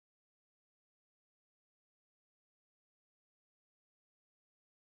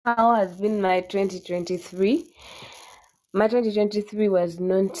 How has been my 2023? My 2023 was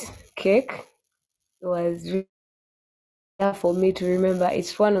not cake. It was really hard for me to remember.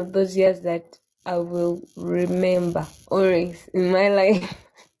 It's one of those years that I will remember always in my life.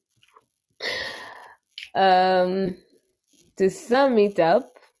 To sum it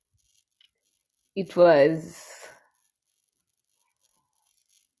up, it was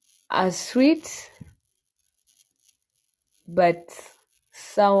a sweet but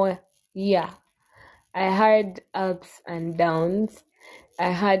sour year. I had ups and downs.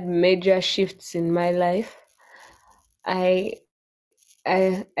 I had major shifts in my life. I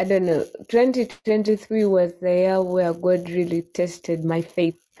don't know. 2023 was the year where God really tested my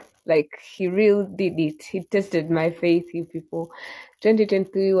faith. Like He really did it. He tested my faith, you people.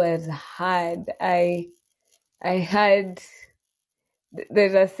 2023 was hard. I had.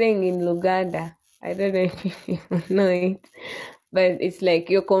 There's a saying in Luganda. I don't know if you know it, but it's like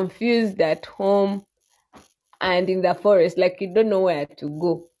you're confused at home and in the forest, like you don't know where to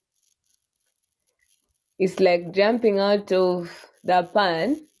go. It's like jumping out of the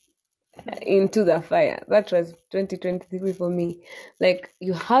pan into the fire. That was 2023 for me. Like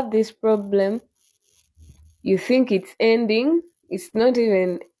you have this problem, you think it's ending, it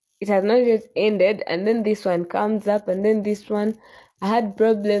has not yet ended, and then this one comes up, and then this one. I had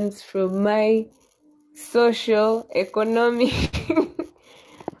problems from my social, economic,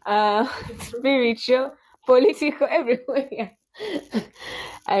 spiritual, political, everywhere.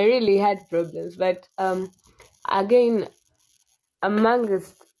 I really had problems, but again,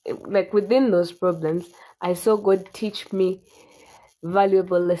 amongst, like within those problems, I saw God teach me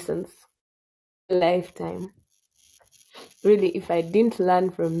valuable lessons. Lifetime. Really, if I didn't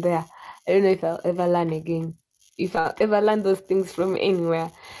learn from there, I don't know if I'll ever learn again. If I'll ever learn those things from anywhere.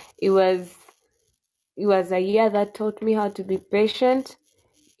 It was a year that taught me how to be patient.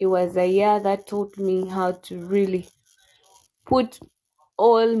 It was a year that taught me how to really put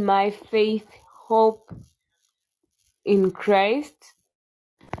all my faith, hope in Christ,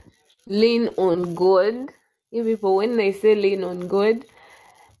 lean on God. You people, when they say lean on God,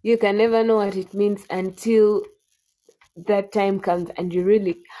 you can never know what it means until that time comes and you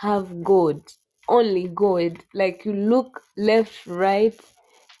really have God, only God. Like you look left, right,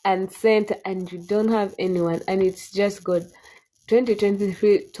 and center, and you don't have anyone, and it's just God.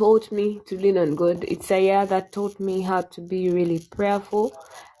 2023 taught me to lean on God. It's a year that taught me how to be really prayerful.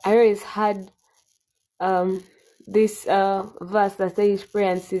 I always had this verse that says pray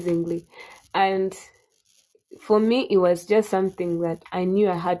unceasingly, and for me it was just something that I knew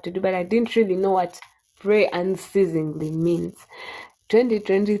I had to do, but I didn't really know what pray unceasingly means.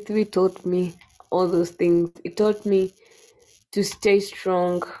 2023 taught me all those things. It taught me to stay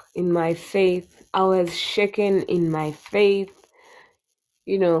strong in my faith. I was shaken in my faith.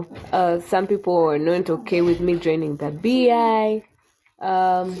 You know, some people were not okay with me joining the BI.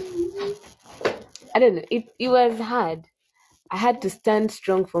 I don't know. It was hard. I had to stand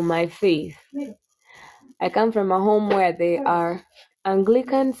strong for my faith. I come from a home where they are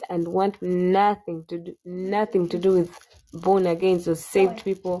Anglicans and want nothing to do with born again or saved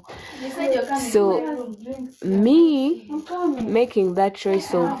people. So me making that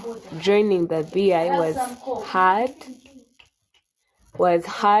choice of joining the BI was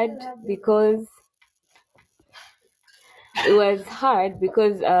hard because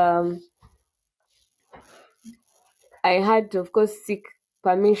I had to, of course, seek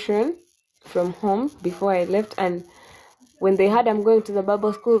permission from home before I left. And when they heard I'm going to the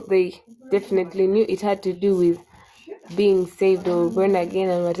Bible school, they definitely knew it had to do with being saved or born again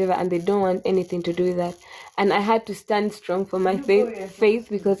and whatever, and they don't want anything to do with that. And I had to stand strong for my faith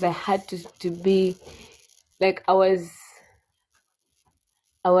because I had to be like I was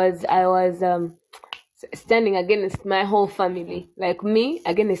standing against my whole family, like me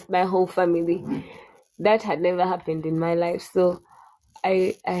against my whole family. That had never happened in my life. So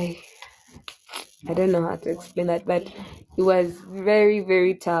I don't know how to explain that, but it was very,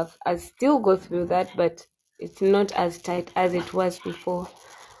 very tough. I still go through that, but it's not as tight as it was before.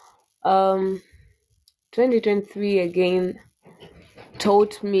 2023 again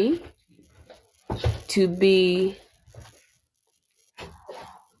taught me to be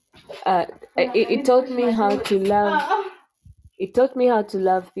it taught me how to love. It taught me how to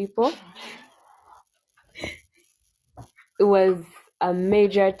love people. It was a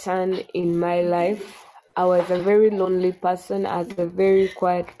major turn in my life. I was a very lonely person, as a very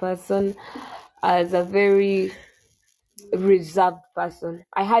quiet person, as a very reserved person.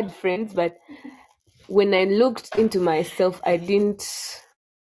 I had friends, but when I looked into myself, I didn't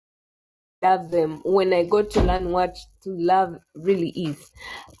love them. When I got to learn what to love really is,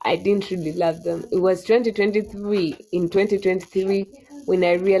 I didn't really love them. It was 2023, in 2023, when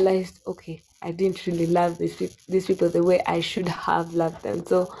I realized, okay, I didn't really love these people the way I should have loved them.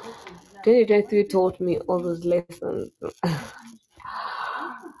 So 2023 taught me all those lessons.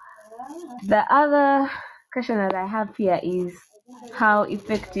 The other question that I have here is how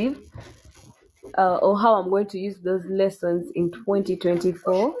effective or how I'm going to use those lessons in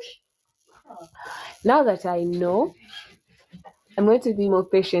 2024. Now that I know, I'm going to be more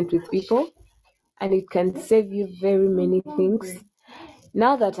patient with people, and it can save you very many things.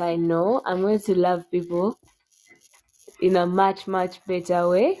 Now that I know, I'm going to love people in a much, much better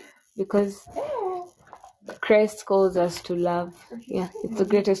way, because Christ calls us to love. Yeah, it's the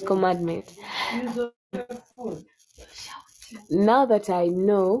greatest commandment. Now that I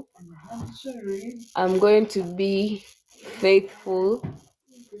know, I'm going to be faithful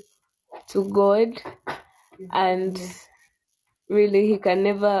to God, and really he can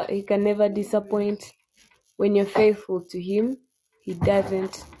never disappoint. When you're faithful to him,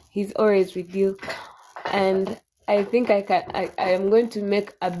 he's always with you. And I think I am going to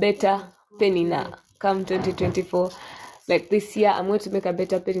make a better Penina come 2024. Like this year, I'm going to make a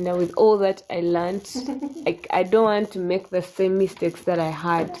better Penina with all that I learned. I don't want to make the same mistakes that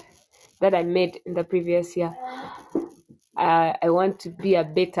I made in the previous year. I want to be a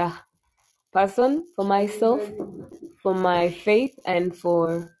better person for myself, for my faith, and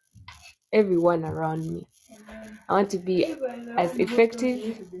for everyone around me. I want to be as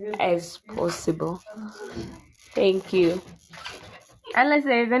effective as possible. Thank you. Unless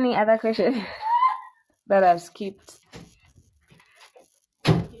there is any other question that I've skipped.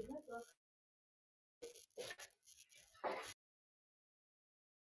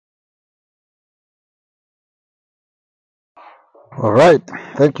 All right.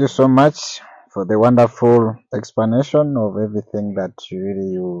 Thank you so much for the wonderful explanation of everything that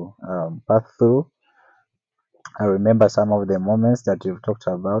you passed through. I remember some of the moments that you've talked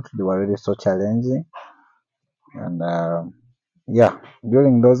about. They were really so challenging. And yeah,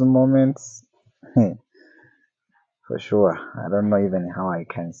 during those moments, for sure, I don't know even how I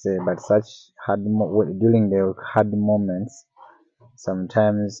can say, but during the hard moments,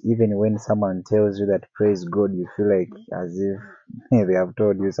 sometimes even when someone tells you that praise God, you feel like as if they have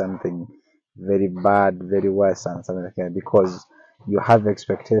told you something very bad, very worse, and something like that, because you have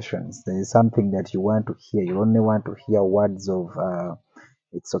expectations. There is something that you want to hear. You only want to hear words of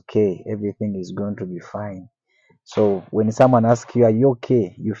it's okay, everything is going to be fine. So when someone asks you, are you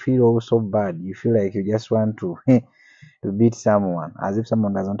okay? You feel also bad. You feel like you just want to to beat someone, as if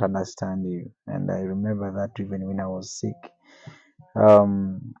someone doesn't understand you. And I remember that even when I was sick.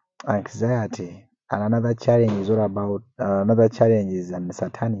 Anxiety, and another challenge is all about another challenge is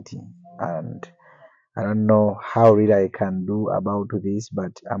uncertainty. And I don't know how really I can do about this,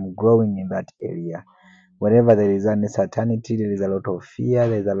 but I'm growing in that area. Whenever there is uncertainty, there is a lot of fear,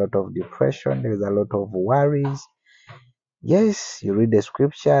 there is a lot of depression, there is a lot of worries. Yes, you read the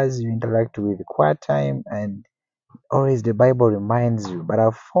scriptures, you interact with quiet time, and always the Bible reminds you, but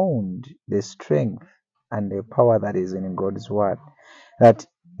I've found the strength and the power that is in God's word. That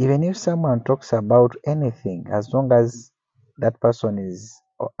even if someone talks about anything, as long as that person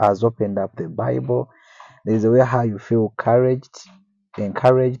has opened up the Bible, there's a way how you feel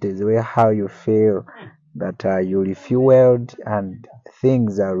encouraged. There's a way how you feel that you're refueled, and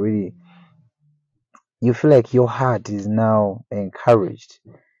things are really, you feel like your heart is now encouraged,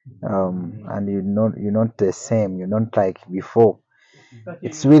 and you're not the same. You're not like before.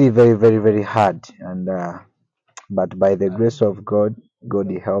 It's really very, very, very hard, and but by the grace of God,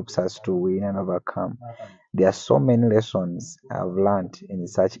 God helps us to win and overcome. There are so many lessons I've learned in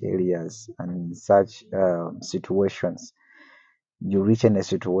such areas and in such situations. You reach in a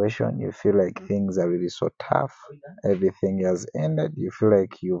situation, you feel like things are really so tough, everything has ended, you feel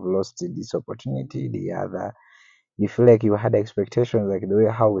like you've lost this opportunity, the other. You feel like you had expectations, like the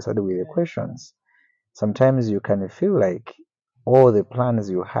way how we started with the questions. Sometimes you can feel like all the plans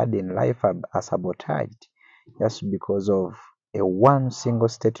you had in life are sabotaged just because of a one single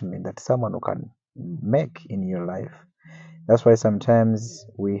statement that someone can make in your life. That's why sometimes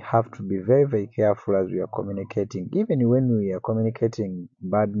we have to be very, very careful as we are communicating. Even when we are communicating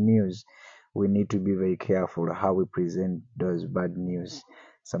bad news, we need to be very careful how we present those bad news.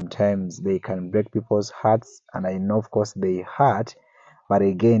 Sometimes they can break people's hearts, and I know, of course, they hurt, but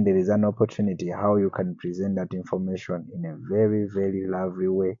again, there is an opportunity how you can present that information in a very, very lovely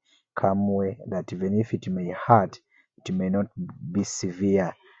way, calm way, that even if it may hurt, it may not be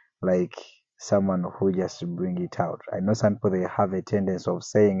severe, like someone who just bring it out. I know some people, they have a tendency of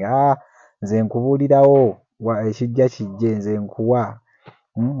saying, nze nkubuulirawo ekijja kijje, nze nkuwa,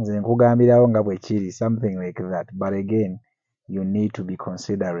 nze nkugambirawo nga bwe kiri, something like that. But again, you need to be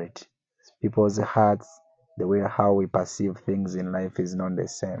considerate. People's hearts, the way how we perceive things in life is not the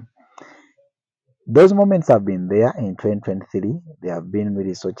same. Those moments have been there in 2023. They have been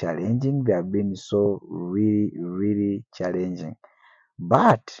really so challenging. They have been so really, really challenging.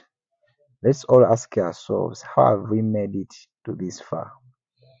 But let's all ask ourselves, how have we made it to this far?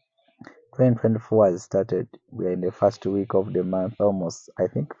 2024 has started. We are in the first week of the month, almost, I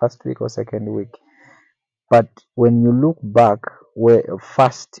think, first week or second week. But when you look back, where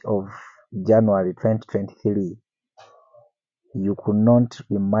 1st of January 2023, you could not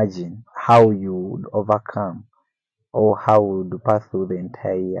imagine how you would overcome or how you would pass through the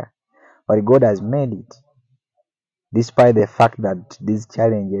entire year. But God has made it, despite the fact that these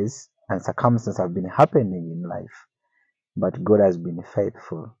challenges and circumstances have been happening in life. But God has been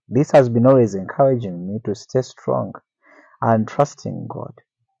faithful. This has been always encouraging me to stay strong and trust in God.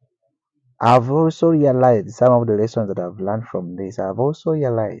 I've also realized some of the lessons that I've learned from this. I've also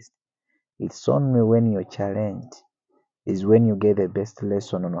realized it's only when you're challenged is when you get the best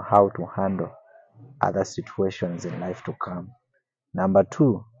lesson on how to handle other situations in life to come. Number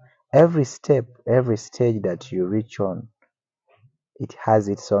 2, every step, every stage that you reach on, it has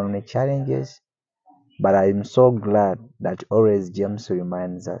its own challenges. But I'm so glad that always James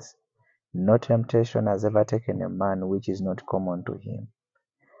reminds us, no temptation has ever taken a man which is not common to him.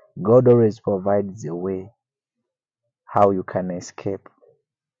 God always provides a way how you can escape.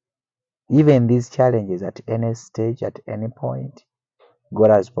 Even these challenges at any stage, at any point, God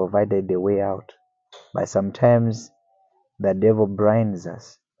has provided a way out. But sometimes the devil blinds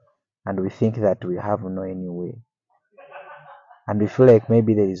us and we think that we have no any way. And we feel like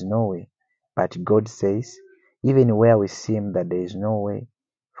maybe there is no way. But God says, even where we seem that there is no way,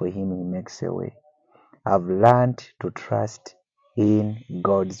 for him he makes a way. I've learned to trust in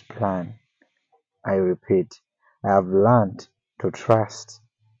God's plan. I repeat, I've learned to trust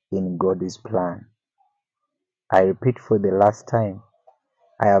in God's plan. I repeat for the last time,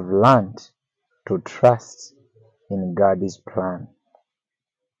 I have learned to trust in God's plan.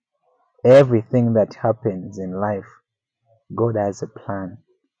 Everything that happens in life, God has a plan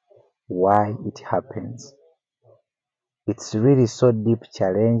why it happens. It's really so deep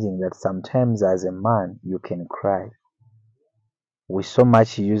challenging that sometimes as a man you can cry. We so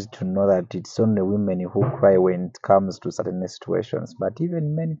much used to know that it's only women who cry when it comes to certain situations, but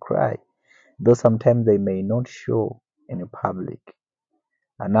even men cry, though sometimes they may not show in public.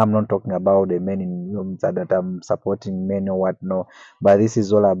 And I'm not talking about the men in rooms that I'm supporting men or what, no, but this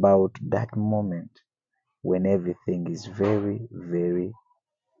is all about that moment when everything is very, very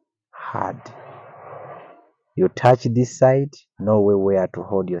hard. You touch this side, no way where to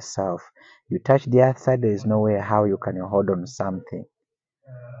hold yourself. You touch the other side, there is no way how you can hold on something.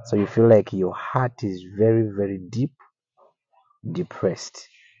 So you feel like your heart is very, very deep, depressed.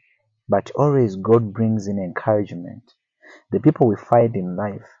 But always God brings in encouragement. The people we find in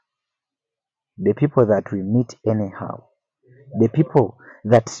life, the people that we meet anyhow, the people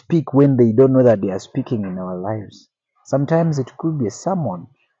that speak when they don't know that they are speaking in our lives. Sometimes it could be someone.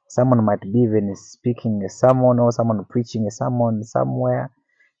 Someone might be even speaking a sermon or someone preaching a sermon somewhere.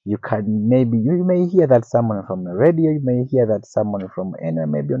 You may hear that someone from the radio, you may hear that someone from anywhere,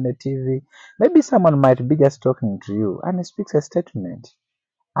 maybe on the TV. Maybe someone might be just talking to you and speaks a statement.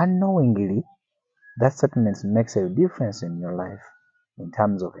 Unknowingly, that statement makes a difference in your life in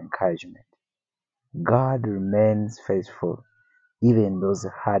terms of encouragement. God remains faithful even in those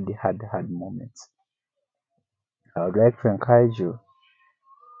hard moments. I would like to encourage you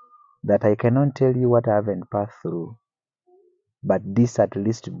that I cannot tell you what I haven't passed through, but this at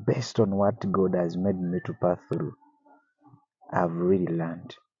least based on what God has made me to pass through. I've really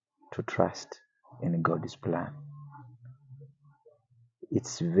learned to trust in God's plan.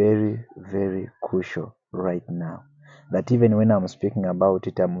 It's very, very crucial right now that even when I'm speaking about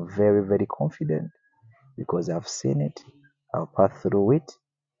it, I'm very, very confident because I've seen it, I've passed through it,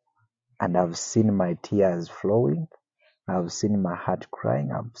 and I've seen my tears flowing. I've seen my heart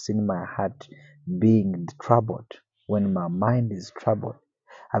crying. I've seen my heart being troubled when my mind is troubled.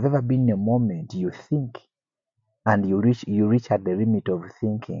 Have ever been in a moment you think and you reach at the limit of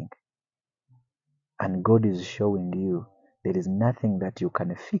thinking, and God is showing you there is nothing that you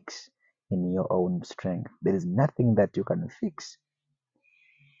can fix in your own strength. There is nothing that you can fix,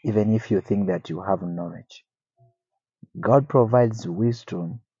 even if you think that you have knowledge. God provides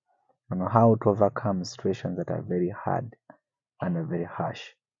wisdom on how to overcome situations that are very hard and are very harsh.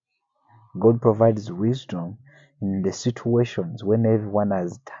 God provides wisdom in the situations when everyone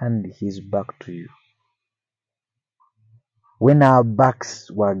has turned his back to you. When our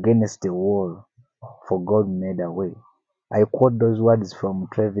backs were against the wall, for God made a way. I quote those words from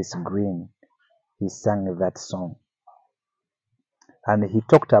Travis Green. He sang that song. And he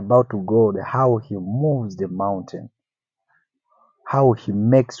talked about God, how he moves the mountain, how he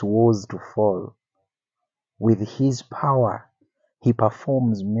makes walls to fall. With his power, he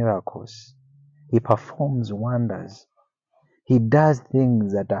performs miracles. He performs wonders. He does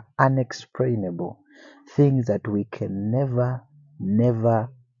things that are unexplainable, things that we can never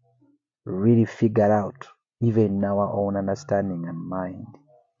really figure out, even in our own understanding and mind.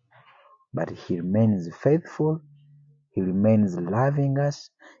 But he remains faithful. He remains loving us.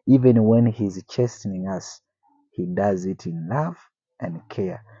 Even when he's chastening us, he does it in love and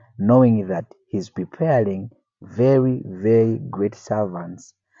care, knowing that he's preparing very, very great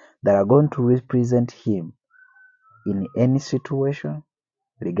servants that are going to represent him in any situation,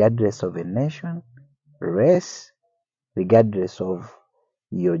 regardless of a nation, race, regardless of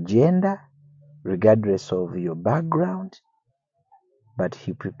your gender, regardless of your background, but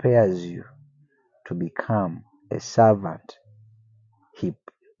he prepares you to become a servant,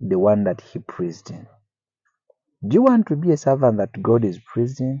 the one that he pleased in. Do you want to be a servant that God is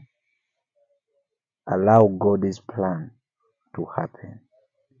pleased in? Allow God's plan to happen.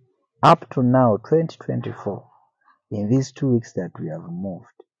 Up to now, 2024, in these 2 weeks that we have moved,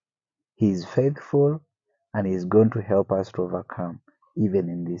 he is faithful and he is going to help us to overcome even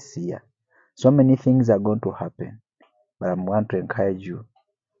in this year. So many things are going to happen, but I'm going to encourage you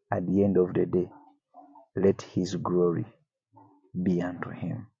at the end of the day, let his glory be unto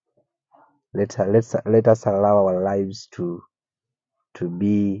him. Let us allow our lives to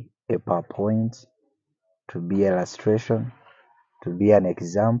be a PowerPoint, to be an illustration, to be an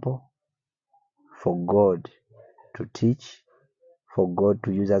example for God to teach, for God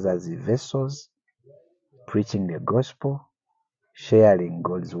to use us as vessels, preaching the gospel, sharing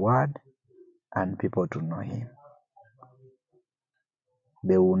God's word, and people to know him.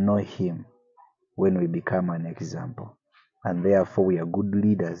 They will know him when we become an example. And therefore we are good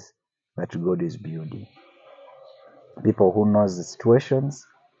leaders that God is building. People who knows the situations,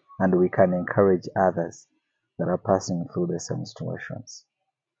 and we can encourage others that are passing through the same situations.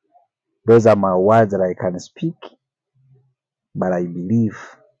 Those are my words that I can speak, but I believe,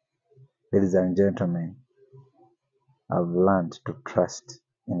 ladies and gentlemen, I've learned to trust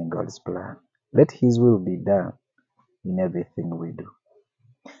in God's plan. Let his will be done in everything we do.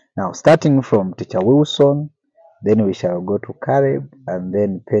 Now, starting from Teacher Wilson, then we shall go to Caleb, and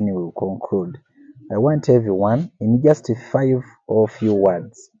then Penny will conclude. I want everyone, in just 5 or few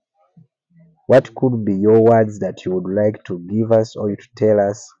words, what could be your words that you would like to give us or to tell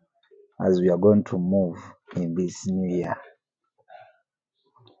us as we are going to move in this new year?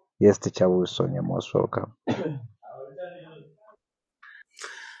 Yes, Teacher Wilson, you're most welcome.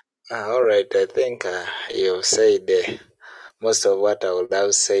 All right, I think you've said most of what I would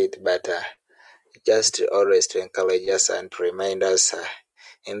have said, but just always to encourage us and to remind us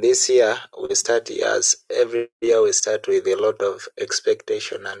in this year, we start years, every year we start with a lot of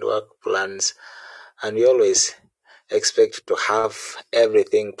expectation and work plans, and we always expect to have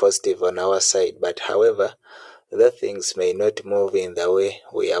everything positive on our side, but however, the things may not move in the way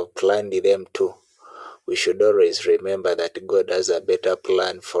we have planned them to. We should always remember that God has a better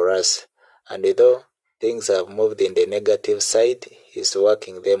plan for us, and though things have moved in the negative side, He's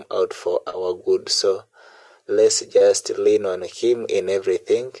working them out for our good. So let's just lean on him in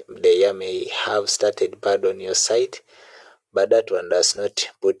everything. The year may have started bad on your side, but that one does not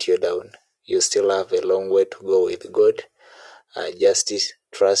put you down. You still have a long way to go with God. Just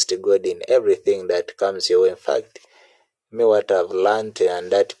trust God in everything that comes your way. In fact, me what I've learned and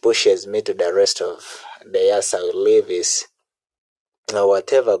that pushes me to the rest of the years I will live is Now,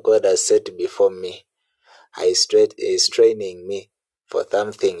 whatever God has set before me is training me for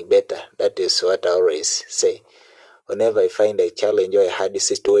something better. That is what I always say. Whenever I find a challenge or a hard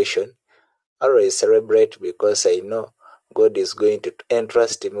situation, I always celebrate because I know God is going to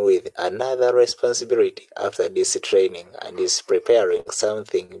entrust me with another responsibility after this training and is preparing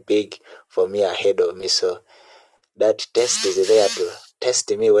something big for me ahead of me. So that test is there to test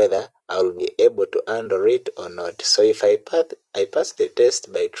me whether I will be able to handle it or not. So if I pass the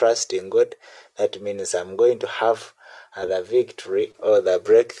test by trusting God, that means I'm going to have the victory or the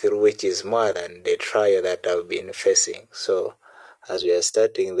breakthrough, which is more than the trial that I've been facing. So as we are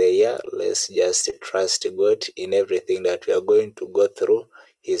starting the year, let's just trust God in everything that we are going to go through.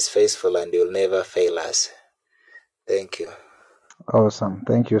 He's faithful and He will never fail us. Thank you. Awesome.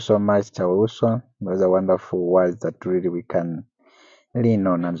 Thank you so much, Wilson. Those are wonderful words that really we can lean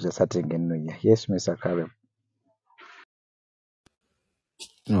on as we're starting a new year. Yes, Mr. Caleb.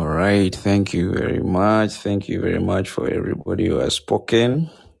 All right. Thank you very much. Thank you very much for everybody who has spoken.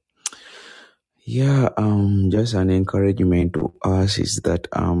 Yeah, just an encouragement to us is that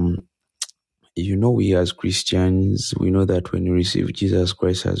we as Christians, we know that when we receive Jesus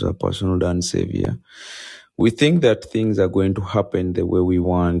Christ as our personal Lord and Savior, we think that things are going to happen the way we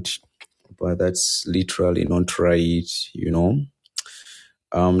want, but that's literally not right,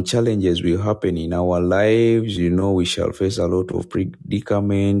 Challenges will happen in our lives, we shall face a lot of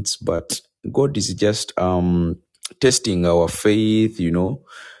predicaments, but God is just testing our faith,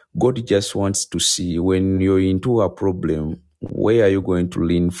 God just wants to see when you're into a problem, where are you going to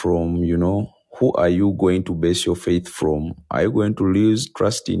lean from, Who are you going to base your faith from? Are you going to lose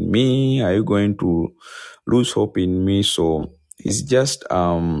trust in me? Are you going to lose hope in me? So it's just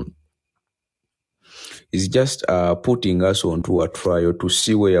putting us onto a trial to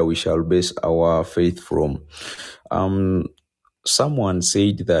see where we shall base our faith from. Someone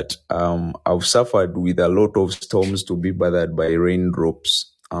said that I've suffered with a lot of storms to be bothered by raindrops.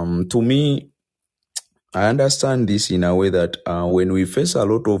 To me, I understand this in a way that when we face a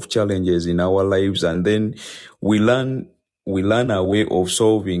lot of challenges in our lives and then we learn a way of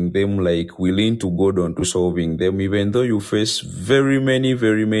solving them, like we lean to God onto solving them, even though you face very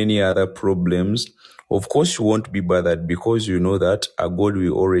many other problems. Of course, you won't be bothered because you know that God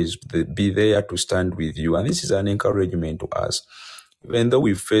will always be there to stand with you. And this is an encouragement to us. Even though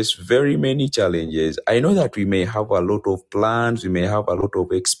we face very many challenges, I know that we may have a lot of plans, we may have a lot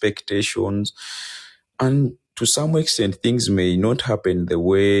of expectations, and to some extent, things may not happen the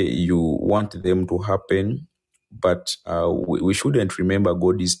way you want them to happen, but we shouldn't remember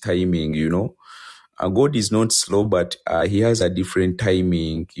God's timing, God is not slow, but He has a different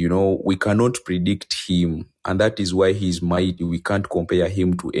timing. We cannot predict Him, and that is why He is mighty. We can't compare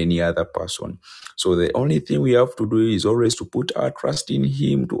Him to any other person. So the only thing we have to do is always to put our trust in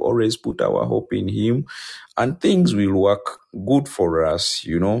Him, to always put our hope in Him, and things will work good for us.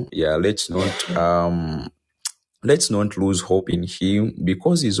 Yeah, let's not lose hope in Him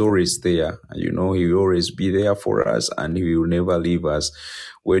because He's always there. He will always be there for us and He will never leave us.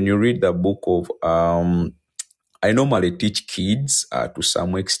 When you read the book of, I normally teach kids to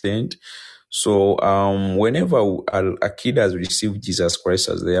some extent. So whenever a kid has received Jesus Christ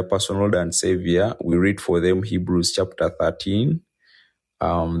as their personal Lord and Savior, we read for them Hebrews chapter 13.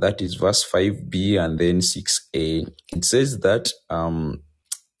 That is verse 5b and then 6a. It says that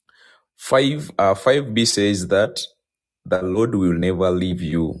 5b says that the Lord will never leave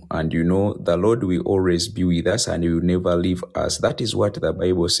you, and the Lord will always be with us and He will never leave us. That is what the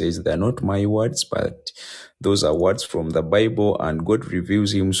Bible says. They're not my words, but those are words from the Bible, and God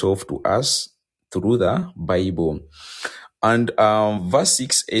reveals Himself to us through the Bible. And verse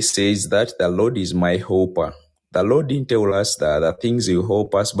 6a says that the Lord is my helper. The Lord didn't tell us the things He will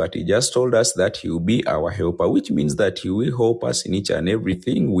help us, but He just told us that He will be our helper, which means that He will help us in each and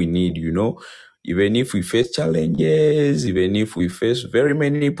everything we need, Even if we face challenges, even if we face very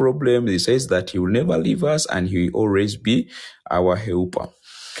many problems, He says that He will never leave us and He will always be our helper.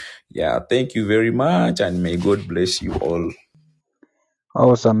 Yeah, thank you very much, and may God bless you all.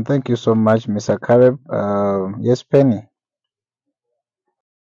 Awesome. Thank you so much, Mr. Caleb. Yes, Penny.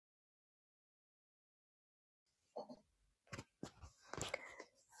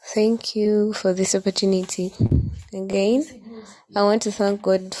 Thank you for this opportunity. Again, I want to thank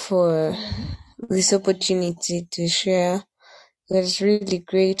God for this opportunity to share. It was really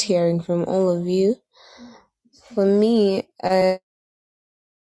great hearing from all of you. For me,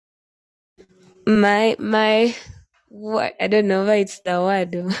 what I don't know why it's the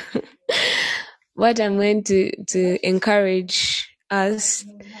word. What I'm going to encourage us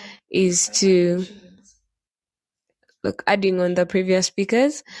is to like adding on the previous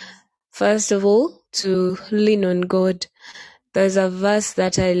speakers. First of all, to lean on God. There's a verse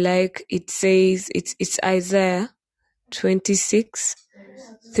that I like. It says, it's Isaiah 26,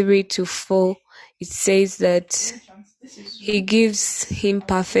 3-4. It says that he gives him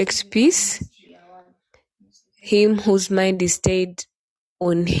perfect peace, him whose mind is stayed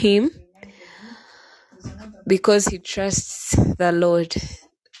on him, because he trusts the Lord.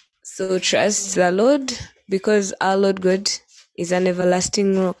 So trust the Lord, because our Lord God is an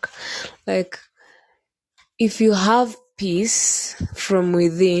everlasting rock. Like, if you have peace from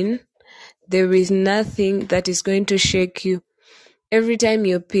within, there is nothing that is going to shake you. Every time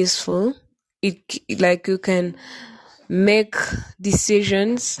you're peaceful, like you can make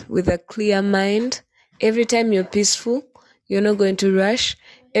decisions with a clear mind. Every time you're peaceful, you're not going to rush.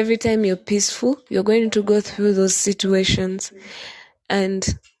 Every time you're peaceful, you're going to go through those situations. And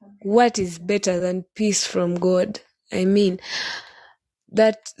what is better than peace from God? I mean,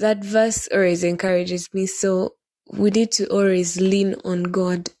 that verse always encourages me. So we need to always lean on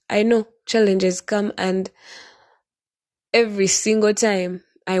God. I know challenges come, and every single time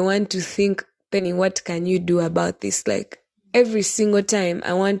I want to think, Penny, what can you do about this? Like, every single time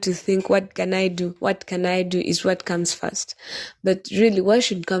I want to think, what can I do? What can I do is what comes first. But really, what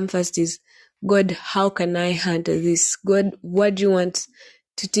should come first is, God, how can I handle this? God, what do you want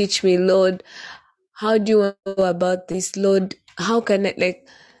to teach me, Lord? How do you want to go about this, Lord? How can I, like,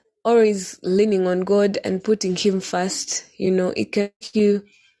 always leaning on God and putting Him first, it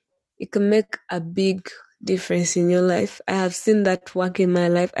can make a big difference in your life. I have seen that work in my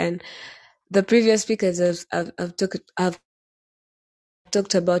life, and the previous speakers have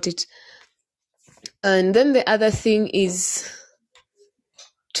talked about it. And then the other thing is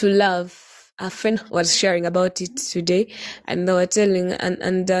to love. A friend was sharing about it today, and they were telling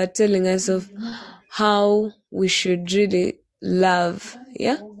us of how we should really love,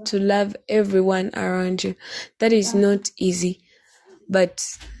 to love everyone around you. That is not easy,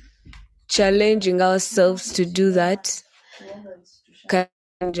 but challenging ourselves to do that can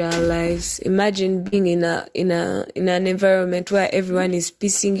change our lives. Imagine being in an environment where everyone is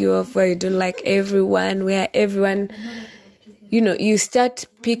pissing you off, where you don't like everyone, where everyone, you start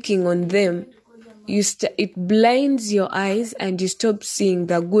picking on them. It blinds your eyes, and you stop seeing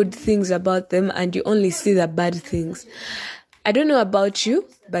the good things about them, and you only see the bad things. I don't know about you,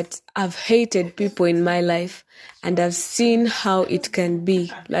 but I've hated people in my life, and I've seen how it can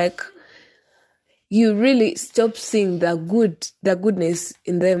be. Like, you really stop seeing the goodness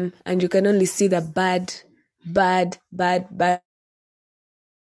in them, and you can only see the bad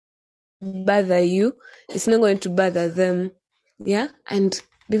bother you. It's not going to bother them. Yeah. And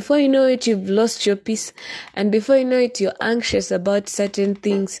before you know it, you've lost your peace. And before you know it, you're anxious about certain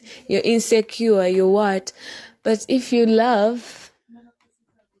things. You're insecure, you're what? But if you love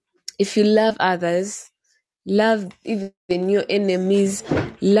others, love even your enemies,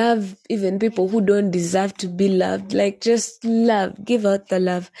 love even people who don't deserve to be loved, like, just love, give out the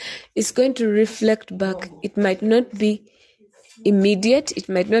love, it's going to reflect back. It might not be immediate, it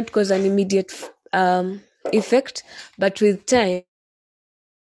might not cause an immediate effect, but with time,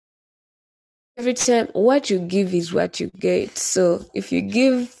 every time, what you give is what you get. So if you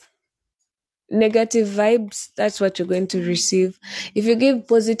give negative vibes, that's what you're going to receive. If you give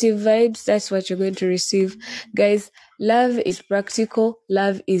positive vibes, that's what you're going to receive. Guys, love is practical,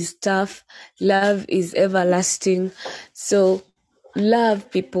 love is tough, love is everlasting. So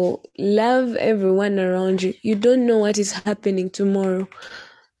love people, love everyone around you. You don't know what is happening tomorrow,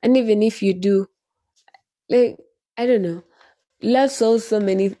 and even if you do, like, I don't know, love solves so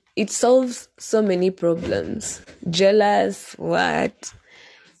many problems. Jealous, what?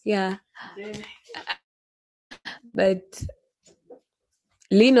 Yeah. But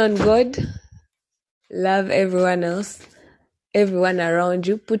lean on God, love everyone else, everyone around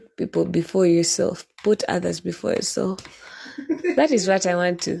you, put people before yourself, put others before yourself. That is what I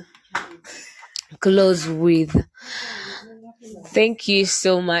want to close with. Thank you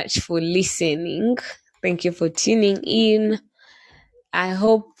so much for listening. Thank you for tuning in. I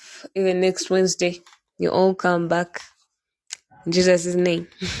hope even next Wednesday you all come back. In Jesus' name.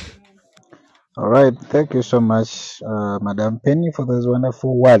 All right. Thank you so much, Madam Penny, for those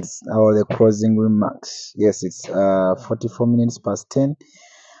wonderful words or the closing remarks. Yes, it's 44 minutes past 10.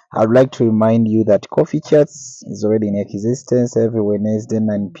 I would like to remind you that Coffee Chats is already in existence every Wednesday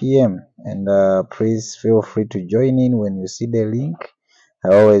 9 p.m. And please feel free to join in when you see the link.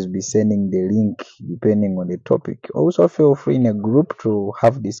 I always be sending the link depending on the topic. Also feel free in a group to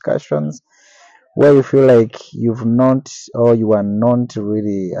have discussions where you feel like you've not or you are not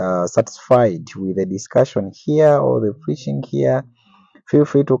really satisfied with the discussion here or the preaching here, feel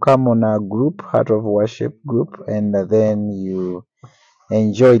free to come on our group, Heart of Worship group, and then you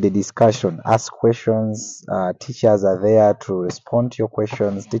enjoy the discussion. Ask questions. Teachers are there to respond to your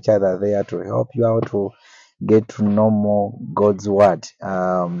questions. Teachers are there to help you out to get to know more God's word.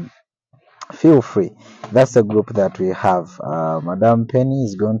 Feel free. That's the group that we have. Madam Penny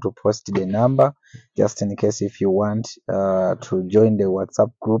is going to post the number just in case if you want to join the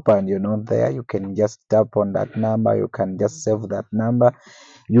WhatsApp group and you're not there, you can just tap on that number. You can just save that number.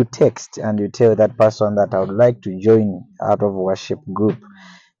 You text and you tell that person that I would like to join Heart of Worship group,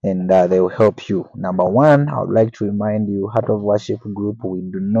 and they will help you. Number one, I would like to remind you, Heart of Worship group, we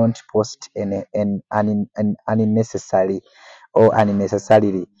do not post any unnecessary or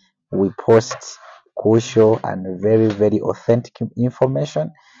unnecessarily. We post crucial and very, very authentic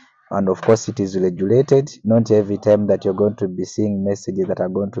information. And of course, it is regulated. Not every time that you're going to be seeing messages that are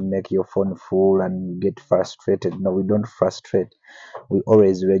going to make your phone full and you get frustrated. No, we don't frustrate. We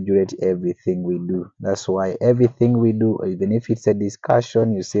always regulate everything we do. That's why everything we do, even if it's a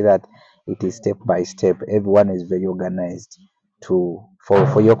discussion, you see that it is step by step. Everyone is very organized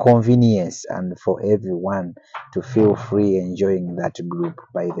for your convenience and for everyone to feel free enjoying that group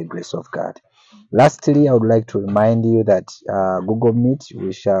by the grace of God. Lastly, I would like to remind you that Google Meet,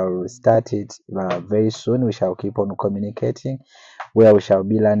 we shall start it very soon. We shall keep on communicating, where we shall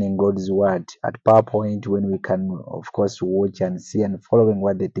be learning God's word at PowerPoint, when we can, of course, watch and see and following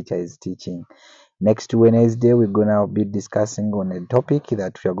what the teacher is teaching. Next Wednesday, we're going to be discussing on a topic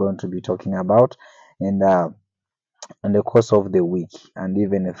that we are going to be talking about, and in the course of the week and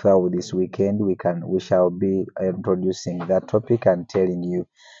even throughout this weekend, we shall be introducing that topic and telling you,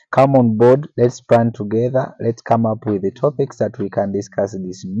 come on board, let's plan together, let's come up with the topics that we can discuss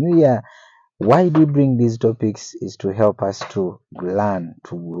this new year. Why do we bring these topics? Is to help us to learn,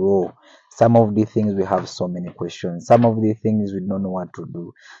 to grow. Some of the things we have so many questions. Some of the things we don't know what to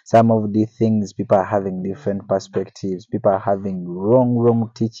do. Some of the things people are having different perspectives. People are having wrong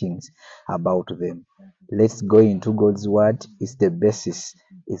teachings about them. Let's go into God's word. It's the basis.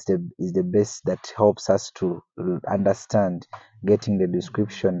 It's the base that helps us to understand, getting the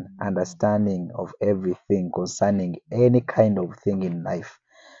description, understanding of everything concerning any kind of thing in life.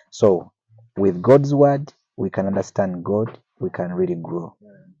 So, with God's word, we can understand God, we can really grow.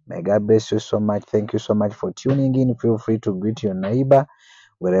 May God bless you so much. Thank you so much for tuning in. Feel free to greet your neighbor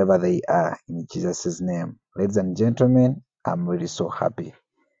wherever they are in Jesus' name. Ladies and gentlemen, I'm really so happy.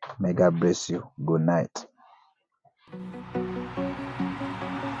 May God bless you. Good night.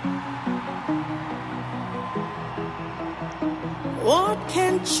 What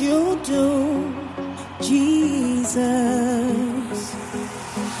can't you do, Jesus?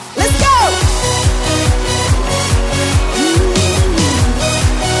 Let's go!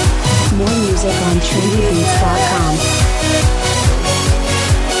 More music on trendybeats.com.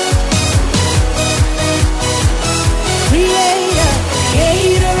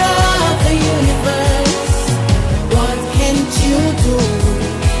 Creator of the universe, what can't you do?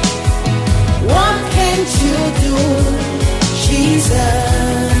 What can't you do, Jesus?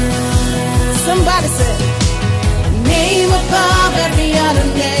 Somebody say, name above every other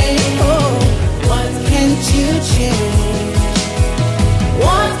name. Oh, what can't you change?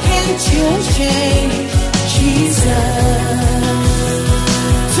 What can't you change?